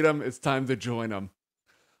couldn't beat him. It's time to join him.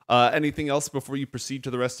 Anything else before you proceed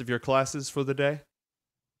to the rest of your classes for the day?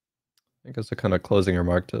 I think as a kind of closing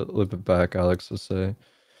remark to loop it back, Alex will say,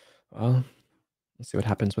 well, let's see what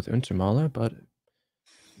happens with Untermaler, but it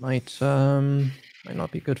might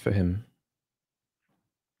not be good for him.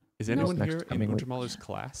 Is This anyone next here in coming week. Untermaler's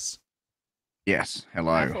class? Yes.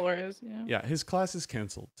 Hello. Athalor is, yeah. Yeah, his class is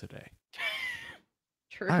canceled today.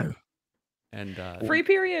 True. Oh. And Free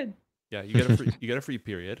period. yeah, you get a free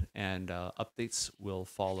period, and updates will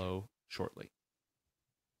follow shortly.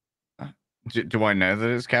 Do I know that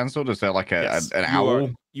it's cancelled? Is there like Yes, an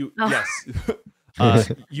you owl?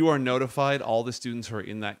 Yes. You are notified. All the students who are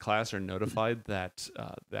in that class are notified that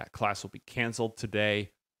that class will be canceled today.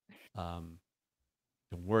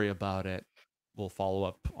 Don't worry about it. We'll follow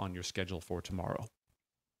up on your schedule for tomorrow.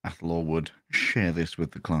 Athalor would share this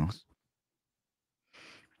with the class.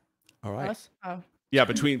 All right. Us? Oh. Yeah,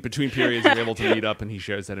 between periods, you're able to meet up, and he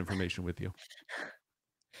shares that information with you.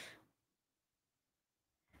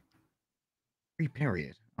 Free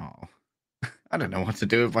period. Oh, I don't know what to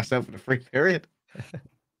do with myself in a free period.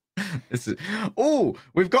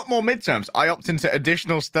 We've got more midterms. I opt into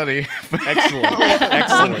additional study. Excellent.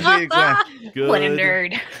 Excellent. The exam. Good. What a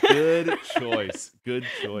nerd. Good choice. Good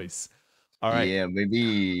choice. All right. Yeah,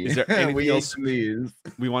 maybe. Is there anything else please?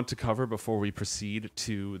 we want to cover before we proceed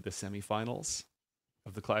to the semifinals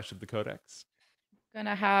of the Clash of the Codex?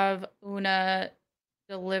 Gonna have Una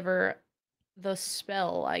deliver the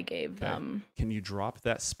spell I gave Okay. them. Can you drop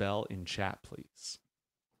that spell in chat, please?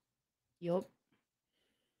 Yup.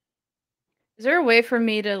 Is there a way for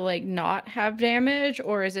me to like not have damage,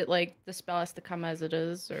 or is it like the spell has to come as it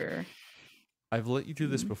is, or I've let you do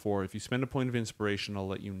this before. If you spend a point of inspiration, I'll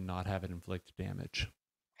let you not have it inflict damage.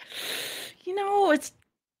 it's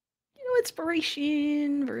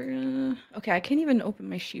inspiration. Okay, I can't even open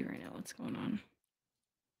my sheet right now. What's going on?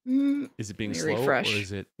 Is it being Let me slow refresh. or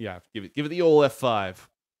is it? Yeah, give it the old F5.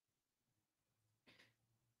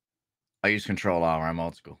 I use Control R. I'm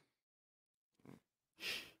old school.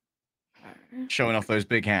 Showing off those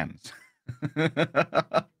big hands.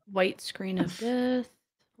 White screen of death.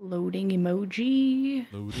 Loading emoji.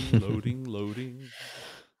 Loading.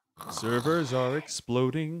 Servers are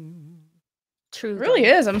exploding. True. It really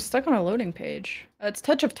is. I'm stuck on a loading page. It's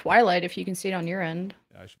Touch of Twilight if you can see it on your end.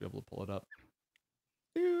 Yeah, I should be able to pull it up.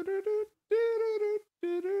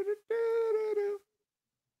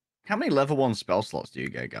 How many level 1 spell slots do you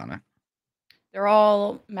get, Garnet? They're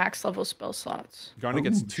all max level spell slots. Garnet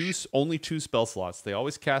gets only 2 spell slots. They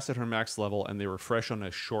always cast at her max level, and they refresh on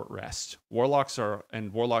a short rest. Warlocks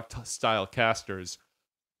and warlock-style casters,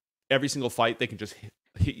 every single fight, they can just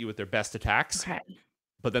hit you with their best attacks, Okay.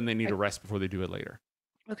 but then they need a rest before they do it later.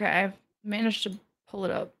 Okay, I've managed to pull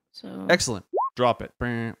it up. So Excellent. Drop it.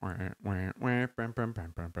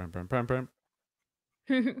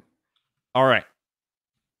 All right.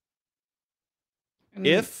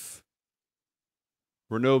 If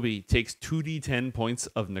Ronobe takes 2d10 points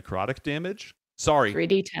of necrotic damage,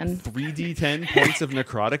 3d10. 3d10 points of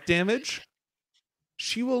necrotic damage,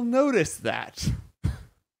 she will notice that.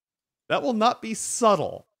 That will not be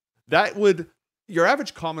subtle. Your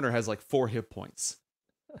average commoner has like 4 hit points.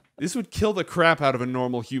 This would kill the crap out of a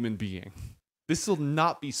normal human being. This will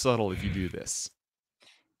not be subtle if you do this.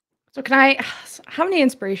 So how many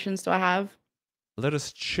inspirations do I have? Let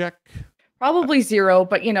us check. Probably 0,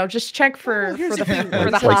 but just check for Here's the thing. for the When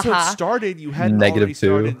episode haha. started, you had Negative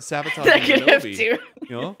already 2. started sabotaging Negative Ronobe. 2.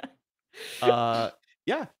 You know?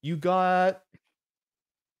 Yeah, you got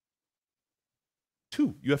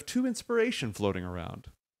 2. You have 2 inspiration floating around.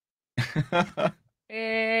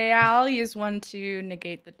 I'll use 1 to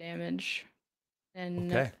negate the damage.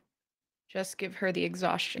 And Okay. just give her the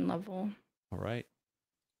exhaustion level. All right.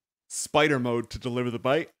 Spider mode to deliver the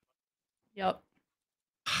bite. Yep.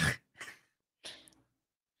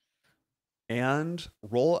 And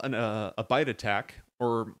roll a bite attack.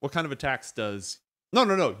 Or what kind of attacks does...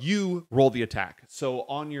 No. You roll the attack. So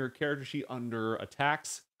on your character sheet under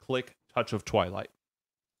attacks, click Touch of Twilight.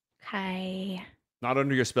 Okay. Not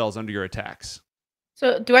under your spells, under your attacks.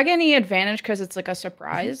 So do I get any advantage because it's like a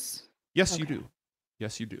surprise? Yes, you Okay. do.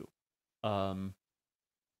 Yes, you do.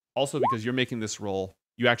 Also, because you're making this roll,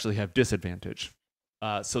 you actually have disadvantage.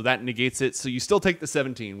 So that negates it. So you still take the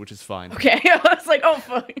 17, which is fine. Okay. I was like, oh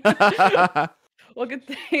fuck. Well, good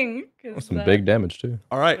thing. Or 'cause some that big damage too.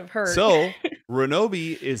 All right. would've hurt. So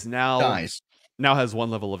Ronobe is now Dies. has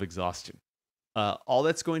 1 level of exhaustion. All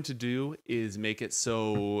that's going to do is make it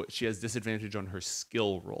so she has disadvantage on her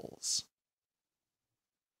skill rolls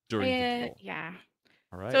during the duel. Yeah.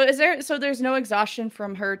 All right. So there's no exhaustion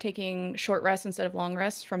from her taking short rest instead of long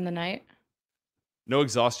rest from the night? No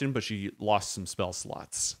exhaustion, but she lost some spell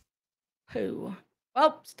slots. Who?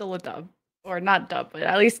 Well, still a dub. Or not dub, but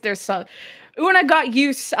at least there's some. Una got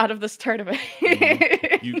use out of this tournament.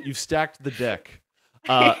 You've stacked the deck.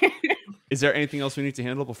 Is there anything else we need to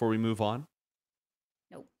handle before we move on?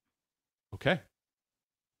 Nope. Okay.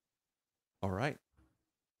 All right.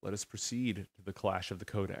 Let us proceed to the Clash of the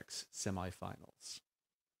Codex semifinals.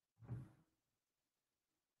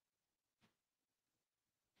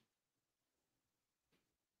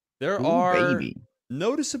 There Ooh, are baby.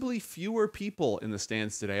 noticeably fewer people in the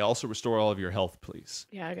stands today. Also, restore all of your health, please.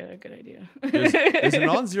 Yeah, I got a good idea. There's a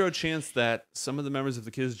non-zero chance that some of the members of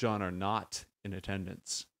the Kizjan are not in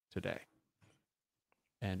attendance today.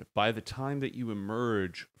 And by the time that you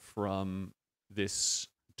emerge from this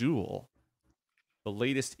duel, the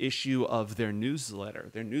latest issue of their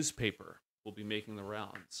newsletter, their newspaper, will be making the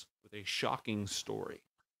rounds with a shocking story.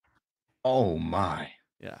 Oh my.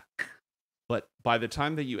 Yeah. But by the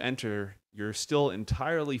time that you enter, you're still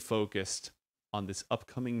entirely focused on this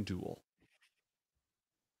upcoming duel.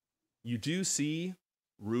 You do see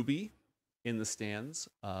Ruby in the stands,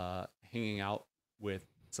 hanging out with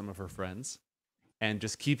some of her friends, and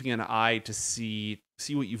just keeping an eye to see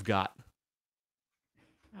what you've got.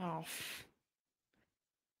 Oh.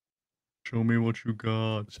 Show me what you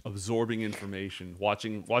got. Just absorbing information,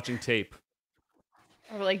 watching tape.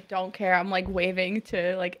 Or like don't care. I'm like waving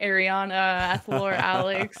to like Arianna, Athalor,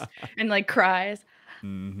 Alyx, and like cries.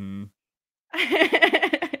 Mm-hmm.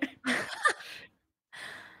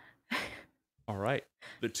 All right.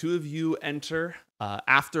 The two of you enter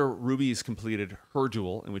after Ruby's completed her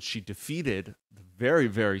duel, in which she defeated the very,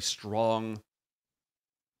 very strong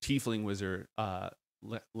tiefling wizard,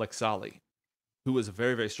 Lexali, who was a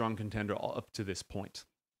very, very strong contender up to this point.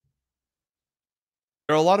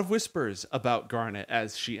 There are a lot of whispers about Garnet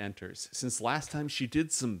as she enters, since last time she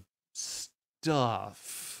did some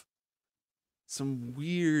stuff. Some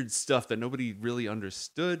weird stuff that nobody really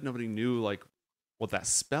understood. Nobody knew like what that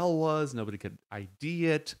spell was. Nobody could ID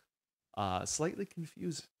it. Slightly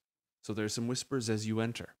confusing. So there's some whispers as you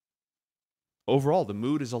enter. Overall, the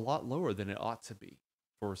mood is a lot lower than it ought to be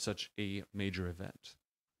for such a major event.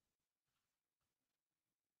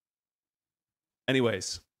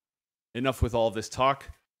 Anyways, enough with all this talk.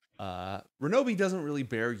 Ronobe doesn't really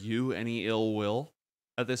bear you any ill will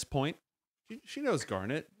at this point. She knows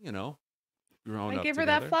Garnet, you know. Grown I up gave her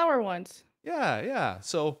together. that flower once. Yeah.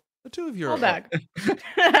 So the two of you are Hold back.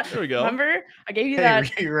 There we go. Remember? I gave you Hey,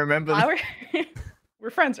 that you remember that? flower.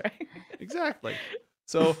 We're friends, right? Exactly.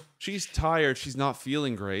 So she's tired. She's not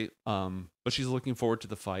feeling great. But she's looking forward to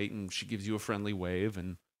the fight, and she gives you a friendly wave,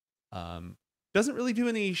 and doesn't really do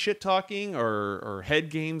any shit talking or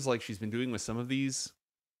head games like she's been doing with some of these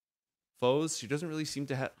foes. She doesn't really seem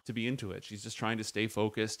to be into it. She's just trying to stay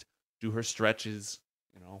focused, do her stretches,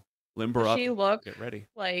 limber Does up, she look get ready.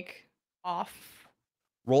 like off?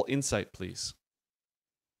 Roll insight, please.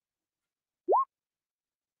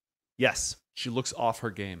 Yes, she looks off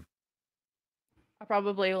her game. I'll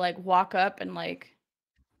probably like walk up and like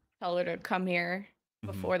tell her to come here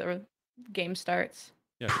before the game starts.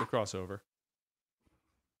 Yeah, she'll cross over.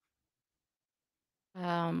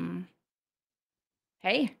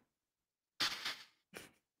 Hey.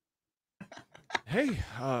 Hey,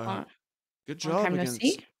 good job Long time no against.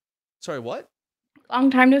 see. Sorry, what? Long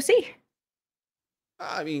time no see.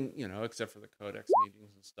 I mean, except for the codex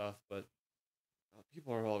meetings and stuff, but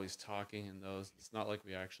people are always talking in those. It's not like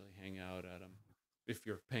we actually hang out at them. If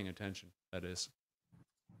you're paying attention, that is.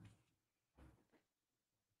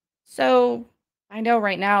 So I know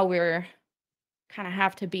right now we're kind of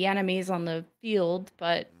have to be enemies on the field,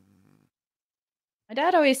 but my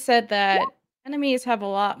dad always said that enemies have a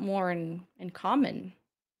lot more in common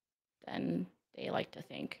than they like to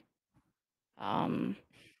think.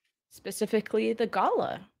 Specifically the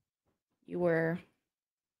gala. You were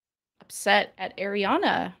upset at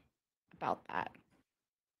Arianna about that.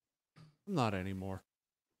 Not anymore.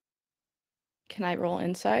 Can I roll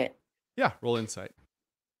insight? Yeah, roll insight.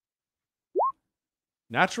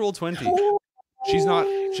 Natural 20. She's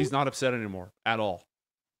not upset anymore at all.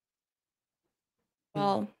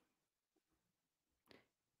 Well,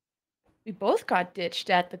 we both got ditched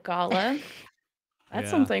at the gala. That's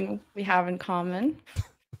Yeah. something we have in common.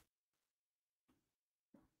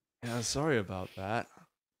 Yeah, sorry about that.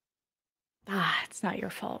 It's not your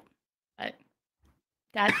fault. But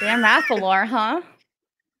goddamn Athalor, huh?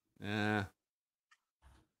 Yeah.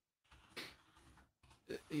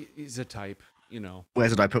 He's a type, you know. Where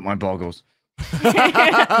did I put my boggles?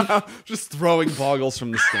 Just throwing boggles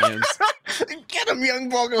from the stands. Get him, young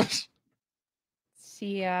boggles.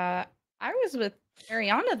 See, I was with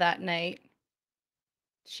Arianna that night.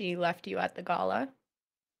 She left you at the gala.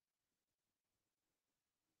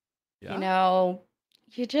 Yeah. You know,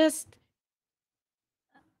 we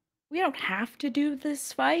don't have to do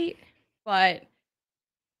this fight, but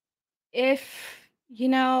if,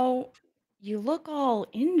 you look all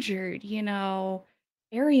injured, Arianna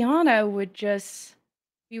would just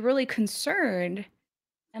be really concerned.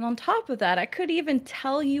 And on top of that, I could even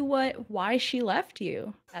tell you why she left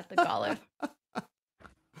you at the gala.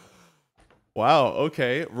 Wow,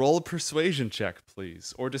 okay. Roll a persuasion check,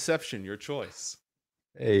 please. Or deception, your choice.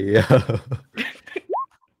 Hey, yo.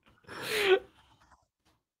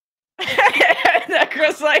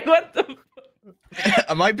 Anacra's like, what the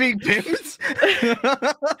Am I being pimped? am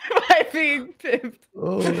I being pimped?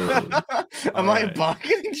 Oh, Am I a Alright.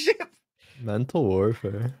 bargaining chip? mental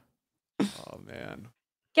warfare. Oh, man.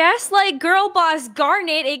 Gaslight girl boss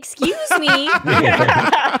Garnet, excuse me.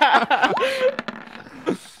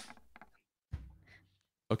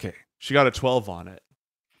 Okay, she got a 12 on it.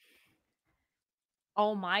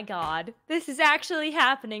 Oh my god. This is actually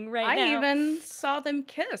happening right now. I even saw them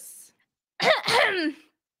kiss.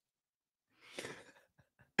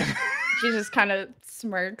 She just kind of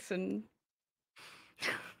smirks and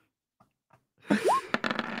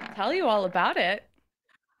tell you all about it.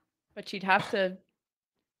 But we'd have to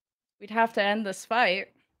end this fight.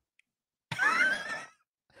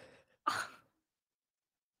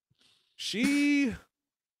 She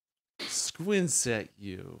squints at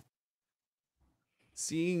you,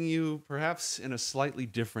 seeing you perhaps in a slightly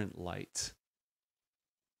different light.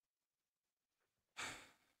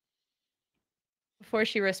 Before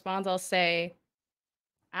she responds, I'll say,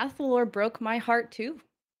 Athalor broke my heart too.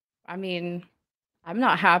 I mean, I'm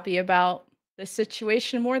not happy about this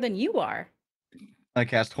situation more than you are. I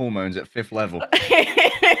cast hormones at 5th level.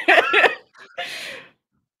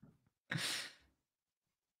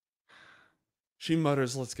 She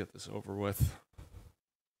mutters, "Let's get this over with,"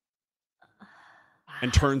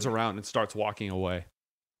 and turns around and starts walking away.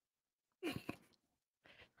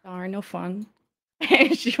 Darn, no fun.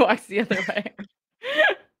 And she walks the other way.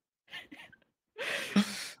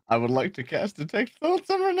 I would like to cast Detect Thoughts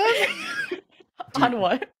on Ronobe. On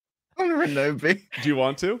what? On Ronobe. Do you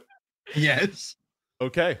want to? Yes.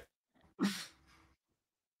 Okay.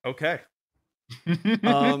 Okay.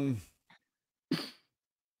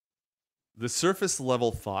 The surface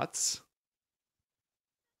level thoughts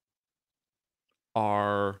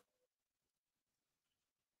are,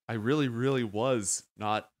 I really, really was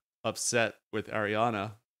not upset with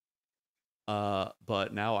Arianna,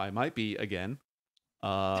 but now I might be again.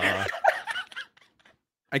 I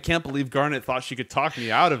can't believe Garnet thought she could talk me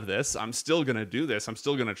out of this. I'm still gonna do this. I'm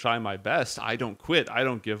still gonna try my best. I don't quit. I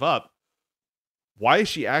don't give up. Why is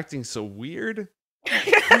she acting so weird?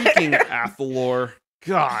 Freaking Athalor.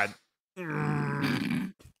 God.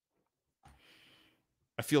 I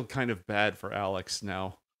feel kind of bad for Alyx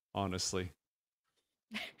now, honestly.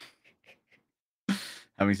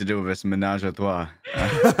 Having to deal with this menage a trois.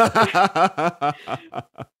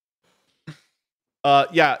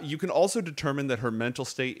 Yeah, you can also determine that her mental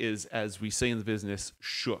state is, as we say in the business,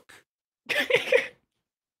 shook. Does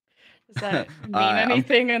that mean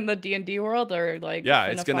anything in the D&D world, or like? Yeah,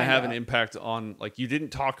 it's gonna going to have an out? impact on, like, you didn't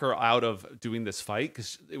talk her out of doing this fight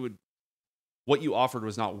because what you offered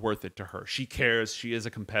was not worth it to her. She cares. She is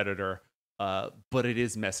a competitor, but it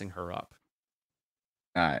is messing her up.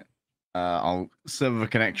 All right. I'll sever a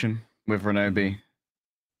connection with Ronobe.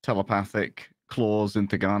 Telepathic claws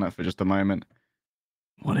into Garnet for just a moment.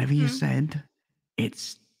 Whatever you said,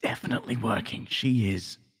 it's definitely working. She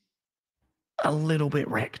is a little bit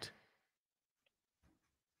wrecked.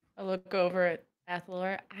 I look over at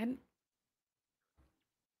Athalor.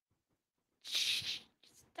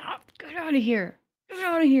 Stop! Get out of here! Get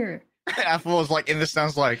out of here! Athalor's like in the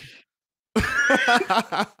stands like.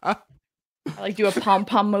 I like do a pom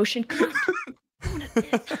pom motion.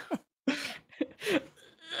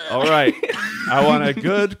 All right. I want a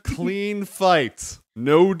good, clean fight.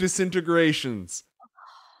 No disintegrations.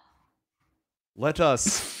 let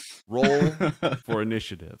us roll for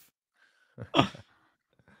initiative. I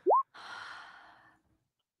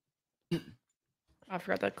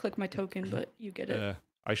forgot to click my token, but you get it.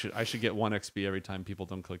 I should get 1 XP every time people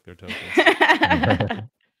don't click their tokens.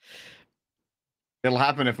 It'll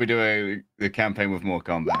happen if we do a campaign with more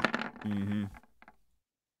combat. Mm-hmm.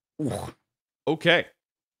 Okay.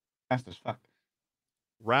 Fast as fuck.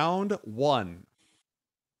 Round 1.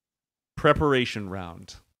 Preparation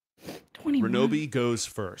round. 21. Ronobe goes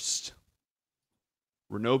first.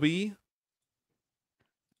 Ronobe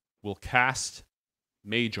will cast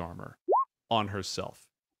Mage Armor on herself,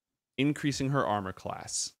 increasing her armor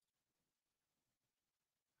class.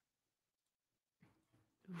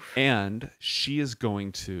 And she is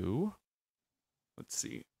going to, let's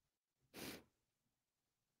see.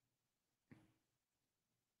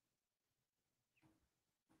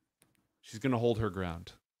 She's going to hold her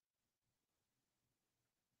ground.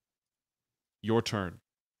 Your turn.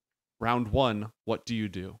 Round 1, what do you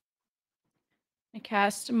do? I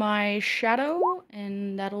cast my shadow,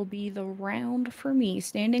 and that'll be the round for me,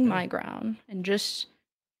 standing my ground and just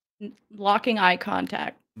locking eye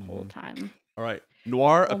contact the whole time. All right.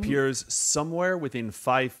 Noir appears somewhere within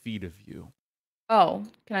 5 feet of you. Oh,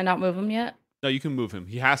 can I not move him yet? No, you can move him.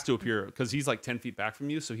 He has to appear because he's like 10 feet back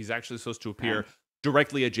from you, so he's actually supposed to appear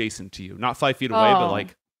directly adjacent to you. Not 5 feet away, but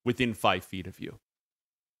like within 5 feet of you.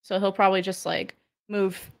 So he'll probably just like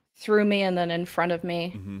move through me and then in front of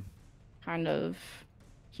me. Kind of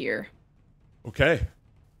here. Okay.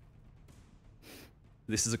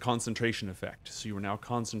 This is a concentration effect, so you are now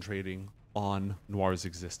concentrating on Noir's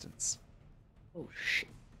existence. Oh, shit.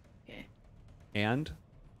 Okay. And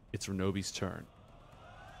it's Renobe's turn.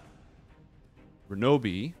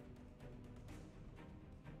 Ronobe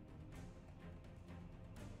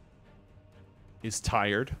is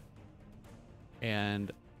tired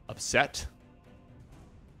and upset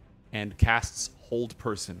and casts Hold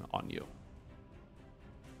Person on you.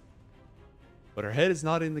 But her head is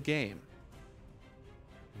not in the game.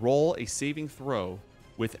 Roll a saving throw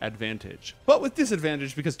with advantage. But with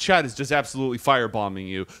disadvantage because Chad is just absolutely firebombing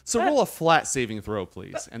you. So roll a flat saving throw,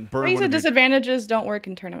 please. And burn These one of your... disadvantages don't work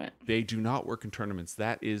in tournament. They do not work in tournaments.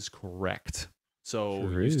 That is correct. So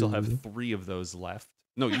you still have 3 of those left.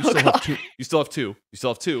 No, you still have 2. You still have 2. You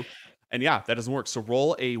still have 2. And yeah, that doesn't work. So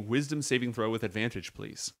roll a wisdom saving throw with advantage,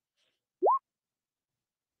 please.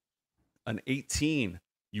 An 18.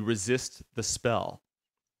 You resist the spell.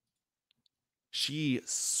 She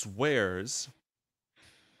swears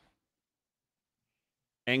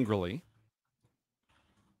angrily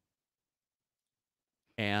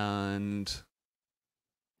and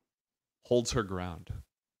holds her ground.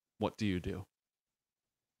 What do you do?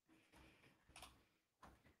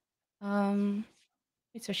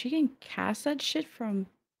 Wait, so she can cast that shit from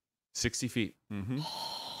 60 feet.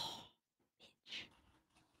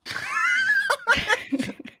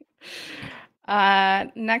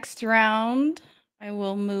 Next round, I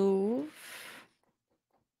will move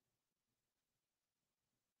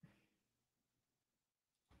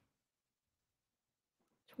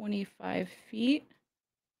 25 feet.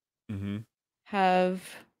 Have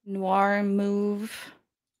Noir move.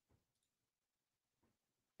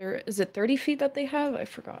 Is it 30 feet that they have? I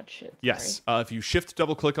forgot. Shit. Yes. If you shift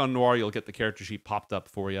double click on Noir, you'll get the character sheet popped up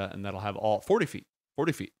for you, and that'll have all 40 feet.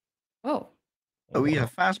 40 feet. Oh. Oh, yeah,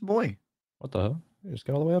 fast boy. What the hell? You just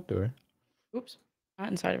got all the way up to her. Oops. Not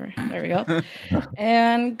inside of her. There we go.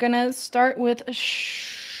 And gonna start with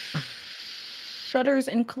Shudders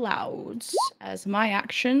and Clouds as my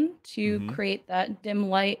action to create that dim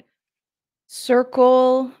light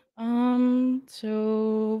circle.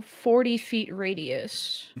 So 40 feet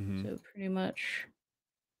radius. So pretty much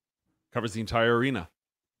covers the entire arena.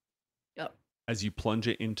 Yep. As you plunge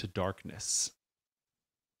it into darkness.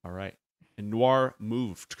 All right. And Noir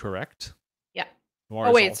moved, correct? Yeah.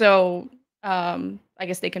 Noir so I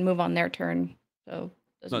guess they can move on their turn. So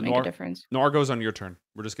doesn't make a difference. Noir goes on your turn.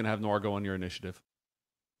 We're just gonna have Noir go on your initiative.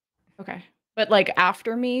 Okay. But like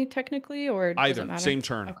after me, technically, or does either it matter? same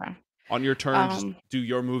turn. Okay. On your turn, just do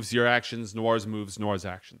your moves, your actions, Noir's moves, Noir's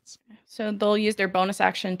actions. So they'll use their bonus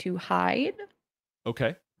action to hide.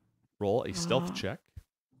 Okay. Roll a stealth check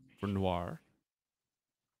for Noir.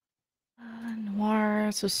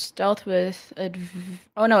 Noir, so stealth with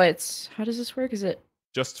oh no, it's how does this work? Is it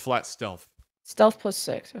just flat stealth? Stealth plus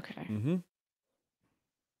 6. Okay. It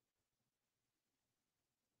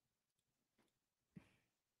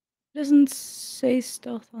doesn't say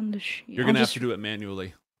stealth on the sheet. You're gonna have to do it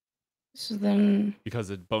manually. So then, because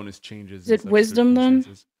the bonus changes. Is it wisdom then?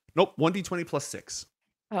 Nope. 1d20 plus 6.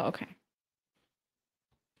 Oh, okay.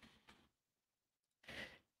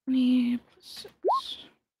 20 plus 6.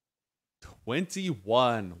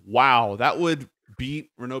 21. Wow, that would beat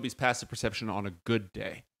Ronobe's passive perception on a good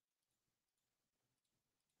day.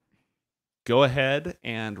 Go ahead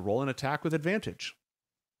and roll an attack with advantage.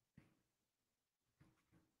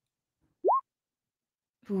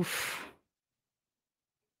 Oof.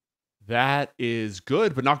 That is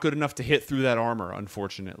good, but not good enough to hit through that armor,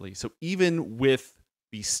 unfortunately. So even with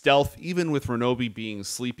the stealth, even with Ronobe being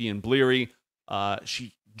sleepy and bleary,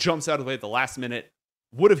 she jumps out of the way at the last minute.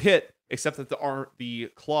 Would have hit, except that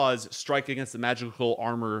the claws strike against the magical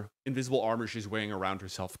armor, invisible armor she's wearing around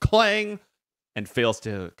herself. Clang! And fails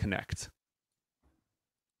to connect.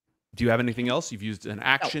 Do you have anything else? You've used an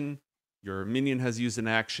action. No. Your minion has used an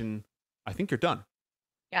action. I think you're done.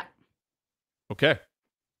 Yeah. Okay.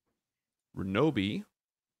 Ronobe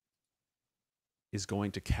is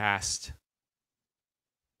going to cast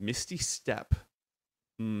Misty Step.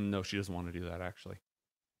 No, she doesn't want to do that, actually.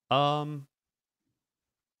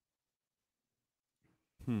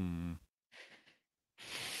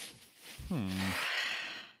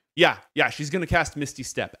 Yeah, she's going to cast Misty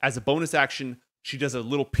Step. As a bonus action, she does a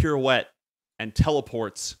little pirouette and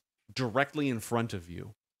teleports directly in front of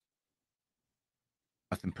you.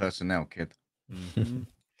 Nothing personnel, kid. Mm-hmm.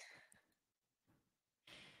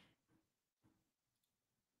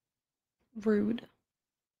 Rude.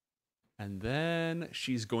 And then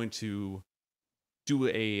she's going to do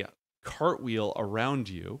a cartwheel around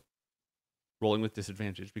you, rolling with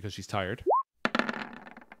disadvantage because she's tired.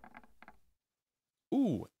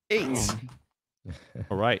 Ooh, 8.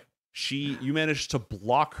 All right. You managed to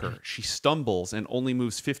block her. She stumbles and only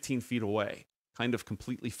moves 15 feet away, kind of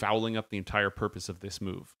completely fouling up the entire purpose of this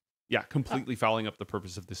move. Yeah, completely fouling up the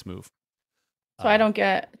purpose of this move. So I don't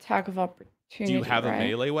get attack of opportunity. Do you have right? a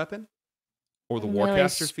melee weapon? Or the melee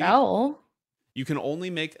Warcaster feat? spell? You can only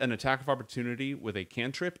make an attack of opportunity with a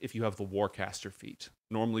cantrip if you have the Warcaster feat.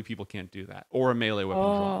 Normally people can't do that. Or a melee weapon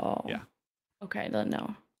draw. Yeah. Okay, then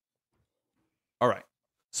no. All right.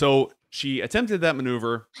 So she attempted that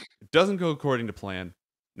maneuver. It doesn't go according to plan.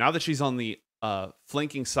 Now that she's on the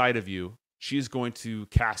flanking side of you, she's going to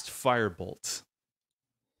cast Firebolt.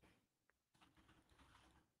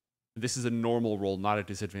 This is a normal roll, not a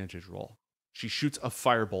disadvantage roll. She shoots a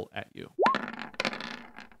firebolt at you.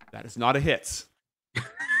 That is not a hit.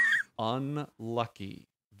 Unlucky.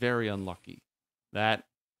 Very unlucky. That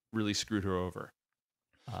really screwed her over.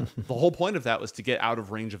 The whole point of that was to get out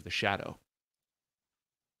of range of the shadow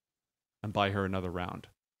and buy her another round.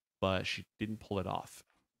 But she didn't pull it off.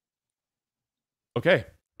 Okay.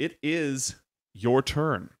 It is your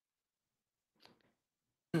turn.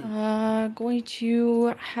 Going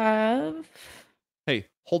to have... Hey,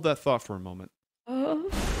 hold that thought for a moment. Oh,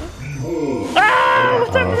 no!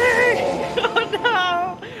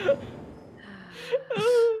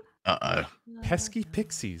 Uh-oh. Pesky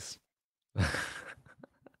pixies.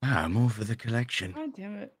 More for the collection. God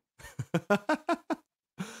damn it.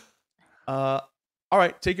 All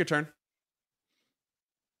right, take your turn.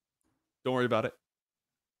 Don't worry about it.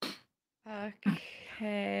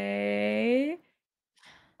 Okay.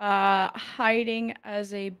 Hiding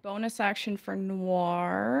as a bonus action for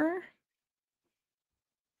Noir.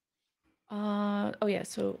 Oh yeah,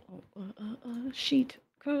 so sheet.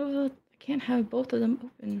 God, I can't have both of them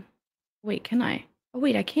open. Wait, can I? Oh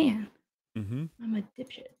wait, I can. Mm-hmm. I'm a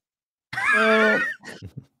dipshit. So,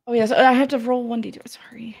 oh yeah, so I have to roll 1d2.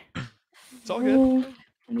 Sorry. It's all good.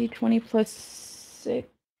 1d20 plus 6.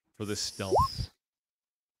 For this stealth.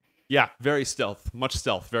 Yeah, very stealth. Much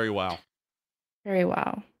stealth. Very wow. Very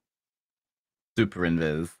wow. Super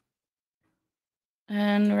invis.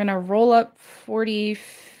 And we're gonna roll up 40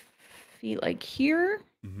 feet like here.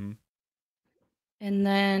 Mm-hmm. And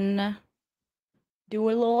then do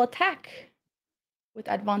a little attack with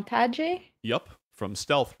advantage. Yup. From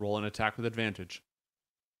stealth, roll an attack with advantage.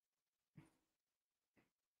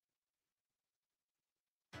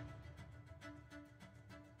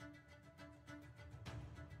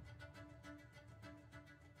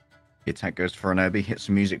 The attack goes for Ronobe, hits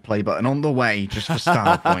the music play button on the way, just for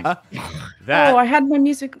style point. That Oh, I had my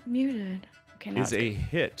music muted. Okay, now is it's a good.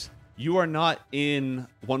 hit. You are not in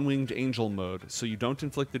one-winged angel mode, so you don't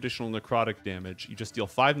inflict additional necrotic damage. You just deal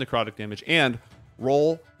 5 necrotic damage and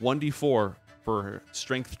roll 1d4 for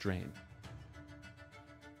strength drain.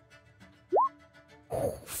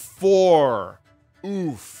 4.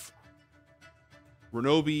 Oof.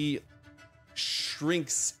 Ronobe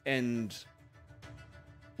shrinks and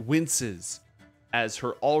winces as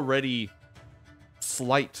her already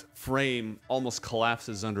slight frame almost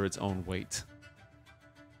collapses under its own weight.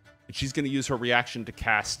 And she's going to use her reaction to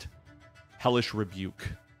cast Hellish Rebuke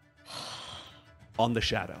on the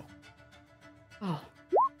shadow. Oh.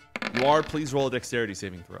 Noir, please roll a dexterity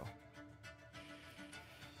saving throw.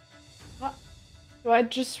 What? Do I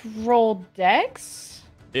just roll dex?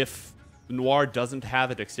 If Noir doesn't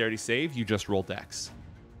have a dexterity save, you just roll dex.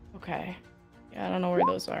 Okay. Yeah, I don't know where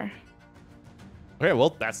those are. Okay,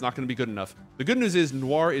 well, that's not going to be good enough. The good news is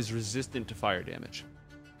Noir is resistant to fire damage.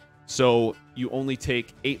 So you only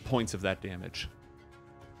take 8 points of that damage.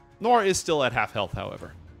 Noir is still at half health,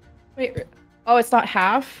 however. Wait, oh, it's not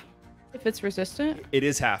half if it's resistant? It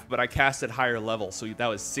is half, but I cast at higher level, so that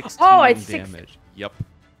was 16 it's damage. Yup.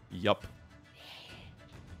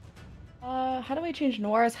 How do I change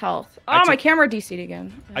Noir's health? I Oh, my took- camera DC'd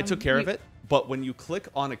again. I took care of it, but when you click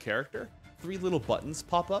on a character, 3 little buttons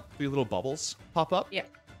pop up, 3 little bubbles pop up. Yeah.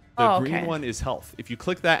 The Oh, green okay. one is health. If you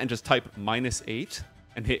click that and just type -8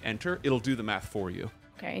 and hit enter, it'll do the math for you.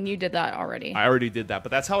 Okay, and you did that already. I already did that,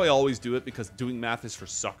 but that's how I always do it because doing math is for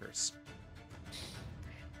suckers.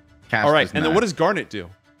 All right, and then what does Garnet do?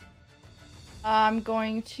 I'm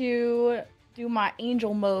going to do my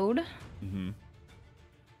angel mode. Mm-hmm.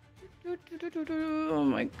 Oh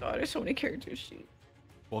my god, there's so many character sheets.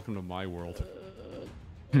 Welcome to my world.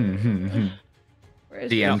 DM Where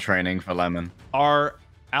is it? training for Lemon. Are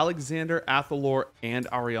Alexander, Athalor, and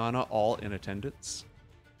Arianna all in attendance?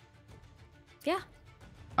 Yeah.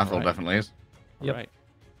 Athol Alright. definitely is. Yep. All right.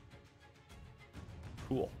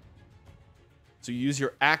 Cool. So you use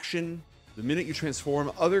your action. The minute you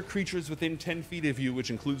transform, other creatures within 10 feet of you, which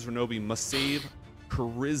includes Ronobe, must save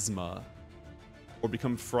Charisma or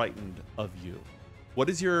become frightened of you. What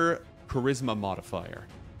is your Charisma modifier?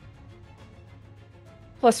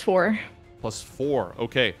 +4. +4.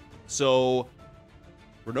 Okay. So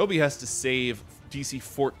Ronobe has to save DC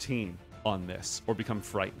 14 on this or become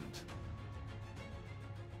frightened.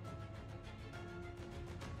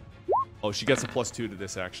 Oh, she gets a +2 to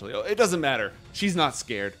this, actually. Oh, it doesn't matter. She's not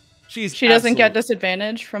scared. She doesn't get absolute-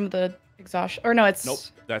 disadvantage from the exhaustion. Or no, it's... Nope.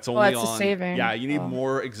 That's only it's a on... saving. Yeah, you need Oh.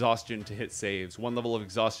 more exhaustion to hit saves. 1 level of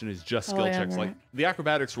exhaustion is just skill yeah, checks. Like, right. the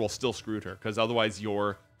acrobatics roll still screwed her, because otherwise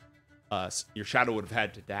your shadow would have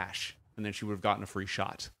had to dash, and then she would have gotten a free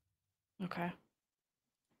shot. Okay.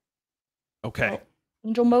 Okay. Well,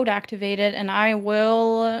 angel mode activated, and I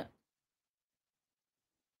will...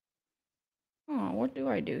 Oh, what do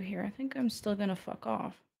I do here? I think I'm still gonna fuck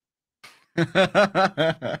off.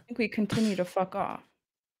 I think we continue to fuck off.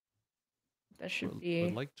 That should be...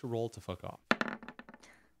 Would like to roll to fuck off.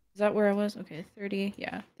 Is that where I was? Okay, 30.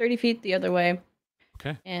 Yeah, 30 feet the other way.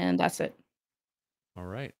 Okay. And that's it. All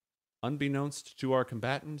right. Unbeknownst to our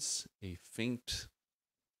combatants, a faint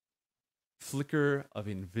flicker of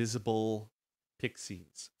invisible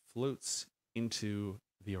pixies floats into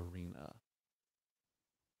the arena,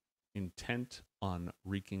 intent on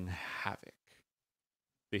wreaking havoc.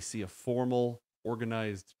 They see a formal,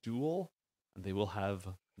 organized duel, and they will have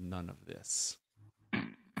none of this.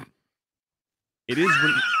 It is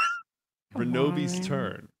Renobe's on.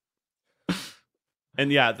 turn. And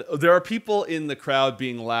yeah, there are people in the crowd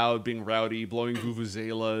being loud, being rowdy, blowing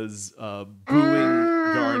vuvuzelas,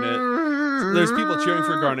 booing Garnet. There's people cheering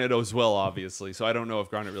for Garnet as well, obviously. So I don't know if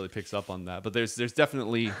Garnet really picks up on that, but there's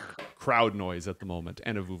definitely crowd noise at the moment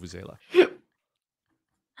and a vuvuzela.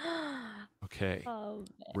 Okay, Oh,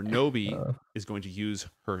 Ronobe is going to use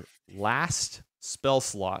her last spell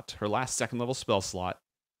slot, her last 2nd level spell slot,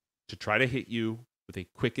 to try to hit you with a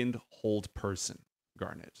quickened hold person,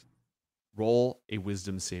 Garnet. Roll a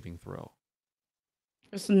wisdom saving throw.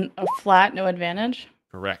 Just a flat, no advantage.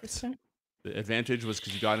 Correct. The advantage was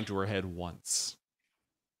because you got into her head once.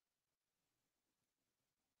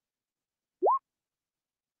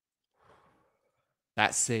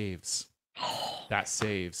 That saves. That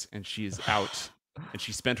saves. And she is out. And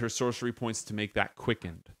she spent her sorcery points to make that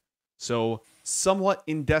quickened. So, somewhat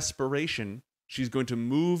in desperation, she's going to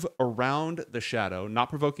move around the shadow, not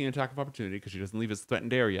provoking an attack of opportunity because she doesn't leave its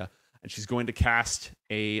threatened area. And she's going to cast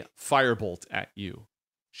a firebolt at you.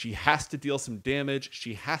 She has to deal some damage.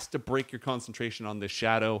 She has to break your concentration on this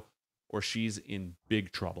shadow, or she's in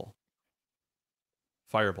big trouble.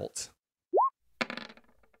 Firebolt.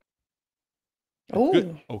 Oh,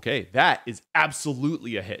 Good. Okay, that is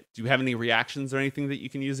absolutely a hit. Do you have any reactions or anything that you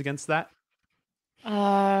can use against that?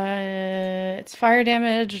 it's fire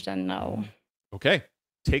damage, and no. Okay.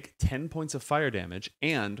 Take 10 points of fire damage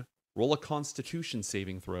and roll a constitution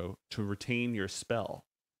saving throw to retain your spell.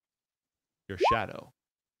 Your shadow.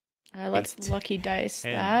 Let's 8, lucky dice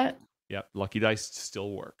 10. that. Yep, lucky dice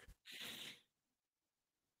still work.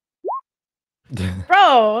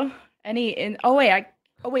 Bro,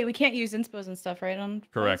 oh wait, we can't use inspos and stuff, right? On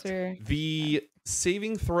Correct. Or... The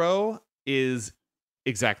saving throw is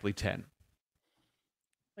exactly 10.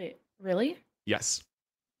 Really? Yes.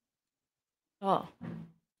 Oh,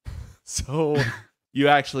 So you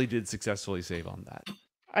actually did successfully save on that.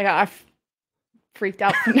 I freaked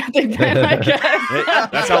out for nothing then, I guess.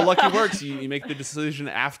 That's how lucky works. You make the decision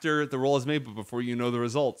after the roll is made, but before you know the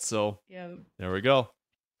results. So Yeah. there we go.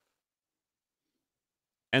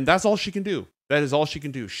 And that's all she can do. That is all she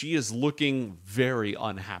can do. She is looking very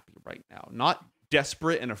unhappy right now. Not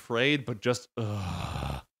desperate and afraid, but just,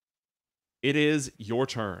 ugh. It is your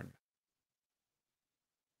turn.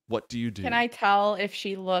 What do you do? Can I tell if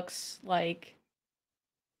she looks like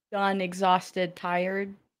done, exhausted,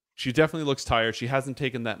 tired? She definitely looks tired. She hasn't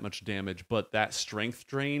taken that much damage, but that strength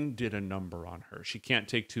drain did a number on her. She can't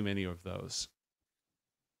take too many of those.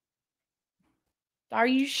 Are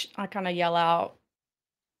you? I kind of yell out.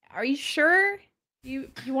 Are you sure?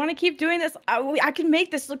 You want to keep doing this? I can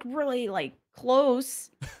make this look really like close.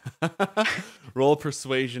 Roll a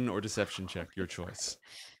persuasion or deception check, your choice.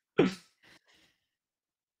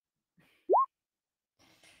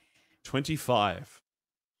 25.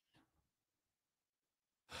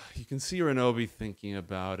 You can see Ronobe thinking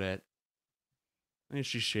about it. And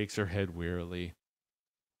she shakes her head wearily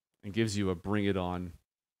and gives you a bring it on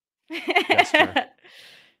gesture.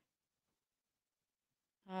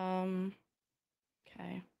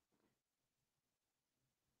 Okay.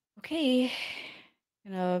 Okay.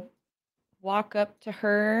 Gonna walk up to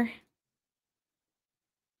her.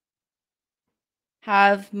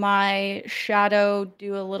 Have my shadow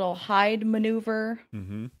do a little hide maneuver.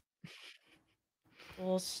 Mm-hmm.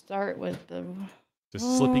 We'll start with the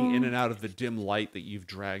Just slipping in and out of the dim light that you've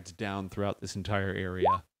dragged down throughout this entire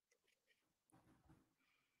area.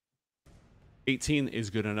 18 is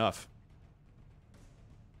good enough.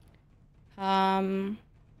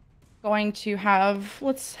 Going to have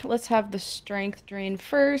let's have the strength drain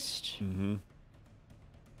first. Mm-hmm.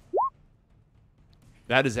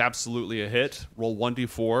 That is absolutely a hit. Roll 1d4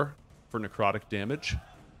 for necrotic damage.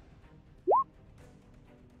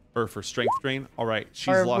 Or for strength drain. All right,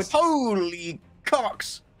 she's Or lost. Holy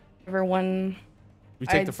cocks! Everyone. We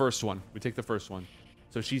take the first one.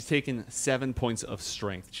 So she's taken 7 points of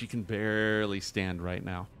strength. She can barely stand right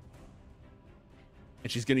now.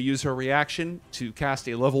 And she's going to use her reaction to cast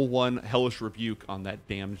a level 1 Hellish Rebuke on that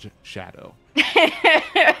damned shadow. Leave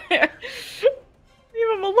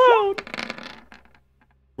him alone.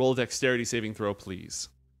 Roll a dexterity saving throw, please.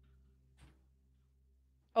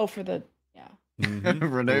 Oh, for the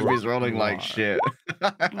Mm-hmm. Renobe's rolling like shit.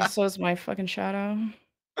 So is my fucking shadow.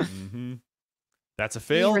 Mm-hmm. That's a He's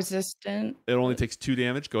fail. resistant. It only takes 2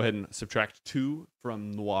 damage. Go ahead and subtract 2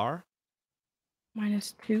 from Noir. -2.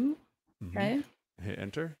 Mm-hmm. Okay. Hit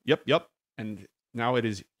enter. Yep. And now it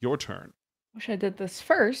is your turn. Wish I did this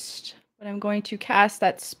first, but I'm going to cast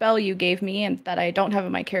that spell you gave me and that I don't have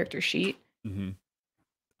in my character sheet. Mm-hmm. Did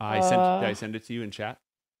I send it to you in chat?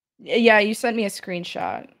 Yeah, you sent me a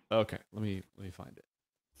screenshot. Okay, let me find it.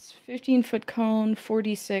 It's 15-foot cone,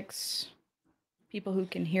 46 people who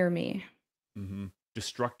can hear me. Mm-hmm.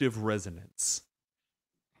 Destructive resonance.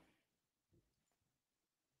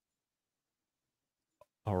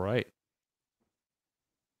 All right.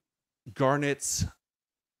 Garnet's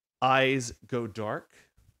eyes go dark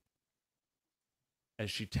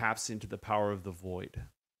as she taps into the power of the void.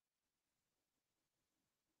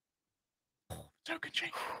 Token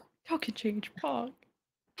change. Token change, Pog.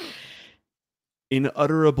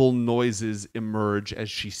 Inutterable noises emerge as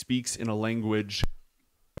she speaks in a language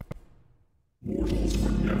Mortals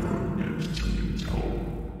would never admit to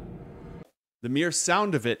know. the mere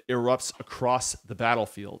sound of it erupts across the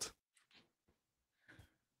battlefield.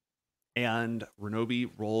 And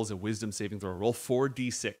Ronobe rolls a wisdom saving throw. Roll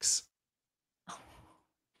 4d6.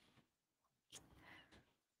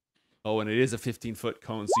 Oh, and it is a 15-foot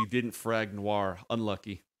cone, so you didn't frag Noir.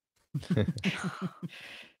 Unlucky.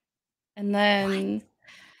 And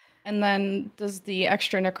then does the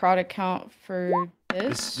extra necrotic count for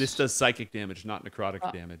this? This does psychic damage, not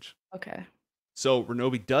necrotic damage. Okay. So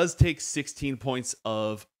Ronobe does take 16 points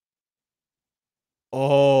of...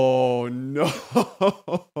 Oh, no.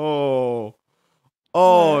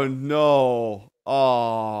 Oh, no.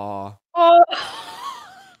 Oh. Oh.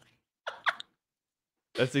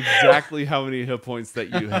 That's exactly how many hit points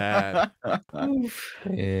that you had. Oof.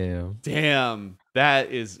 Damn.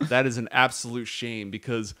 That is an absolute shame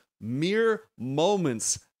because mere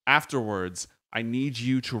moments afterwards, I need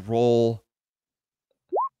you to roll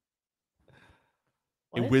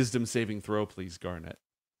a What? wisdom saving throw, please, Garnet.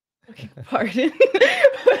 Okay, pardon.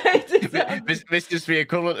 This is the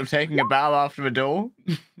equivalent of taking a bow after a duel.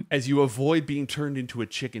 As you avoid being turned into a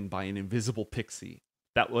chicken by an invisible pixie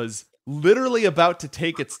that was literally about to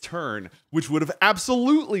take its turn, which would have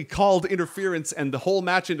absolutely called interference and the whole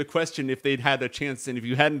match into question if they'd had a chance and if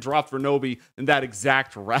you hadn't dropped Ronobe in that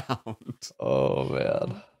exact round. Oh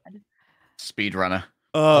man. Speedrunner.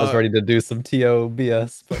 I was ready to do some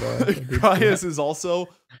TOBS, but Cryas is also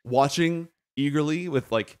watching eagerly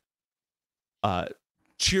with like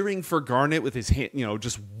cheering for Garnet with his hand,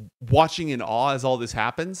 just watching in awe as all this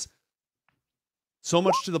happens. So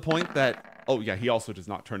much to the point that he also does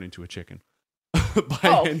not turn into a chicken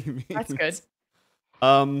by any means. That's good.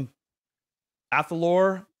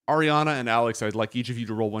 Athalor, Arianna, and Alyx, I'd like each of you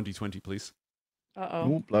to roll 1d20, please.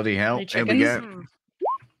 Oh, bloody hell. Any Here we go. chickens?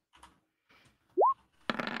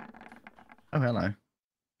 Oh, hello.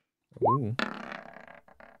 Ooh.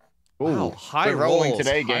 Wow, high we're rolling rolls,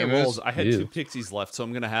 today, high gamers. rolls. I had 2 Ew. pixies left, so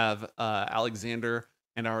I'm going to have Alexander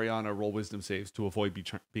and Arianna roll wisdom saves to avoid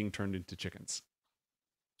being turned into chickens.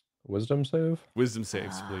 Wisdom save? Wisdom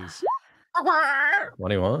saves, please.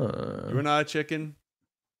 21. You're not a chicken.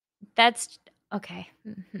 That's okay.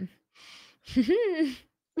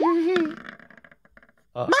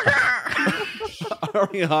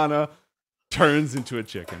 Arianna turns into a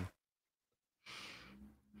chicken.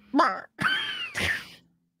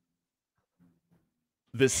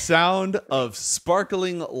 The sound of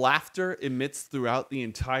sparkling laughter emits throughout the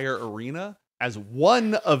entire arena as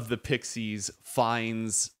one of the pixies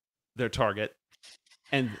finds their target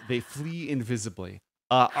and they flee invisibly.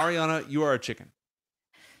 Arianna, you are a chicken.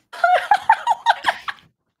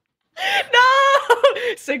 No!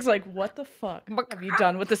 Sig's like, what the fuck have you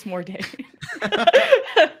done with this Mordain?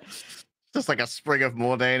 Just like a sprig of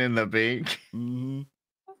Mordain in the beak. Mm-hmm.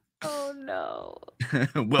 Oh no.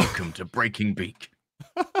 Welcome to Breaking Beak.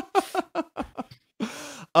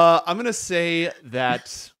 I'm gonna say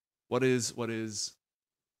that what's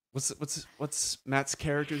Matt's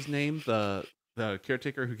character's name? The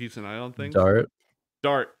caretaker who keeps an eye on things. Dart.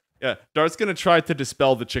 Yeah, Dart's gonna try to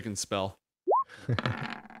dispel the chicken spell.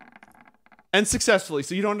 And successfully,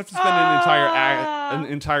 so you don't have to spend an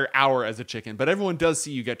entire hour as a chicken, but everyone does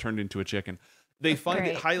see you get turned into a chicken. They find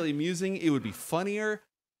it highly amusing. It would be funnier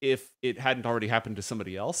if it hadn't already happened to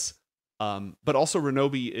somebody else. But also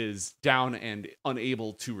Ronobe is down and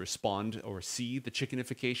unable to respond or see the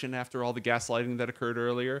chickenification after all the gaslighting that occurred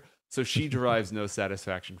earlier. So she derives no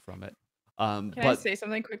satisfaction from it. Can I say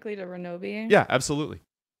something quickly to Ronobe? Yeah, absolutely.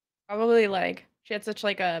 Probably like she had such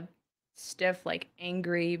like a stiff, like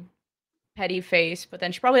angry, petty face, but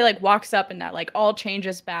then she probably like walks up and that like all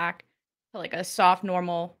changes back to like a soft,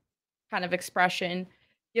 normal kind of expression,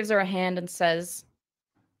 gives her a hand and says,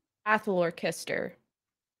 Athalor kissed her.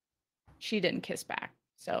 She didn't kiss back.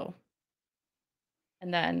 So,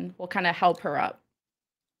 and then we'll kind of help her up.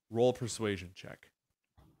 Roll persuasion check.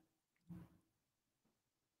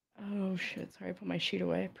 Oh shit, sorry, I put my sheet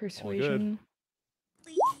away. Persuasion.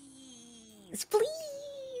 Please.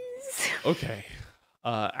 Okay.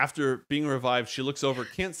 After being revived, she looks over,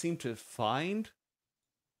 can't seem to find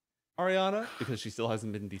Arianna because she still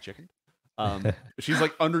hasn't been de-chickened. She's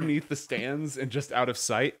like underneath the stands and just out of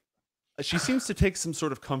sight. She seems to take some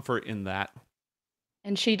sort of comfort in that.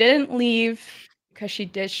 And she didn't leave because she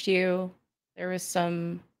ditched you. There was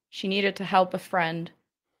she needed to help a friend,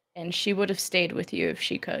 and she would have stayed with you if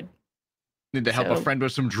she could. Need to help a friend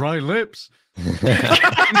with some dry lips. God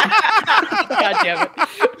damn it.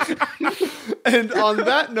 And on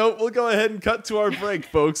that note, we'll go ahead and cut to our break,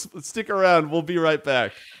 folks. Stick around. We'll be right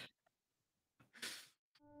back.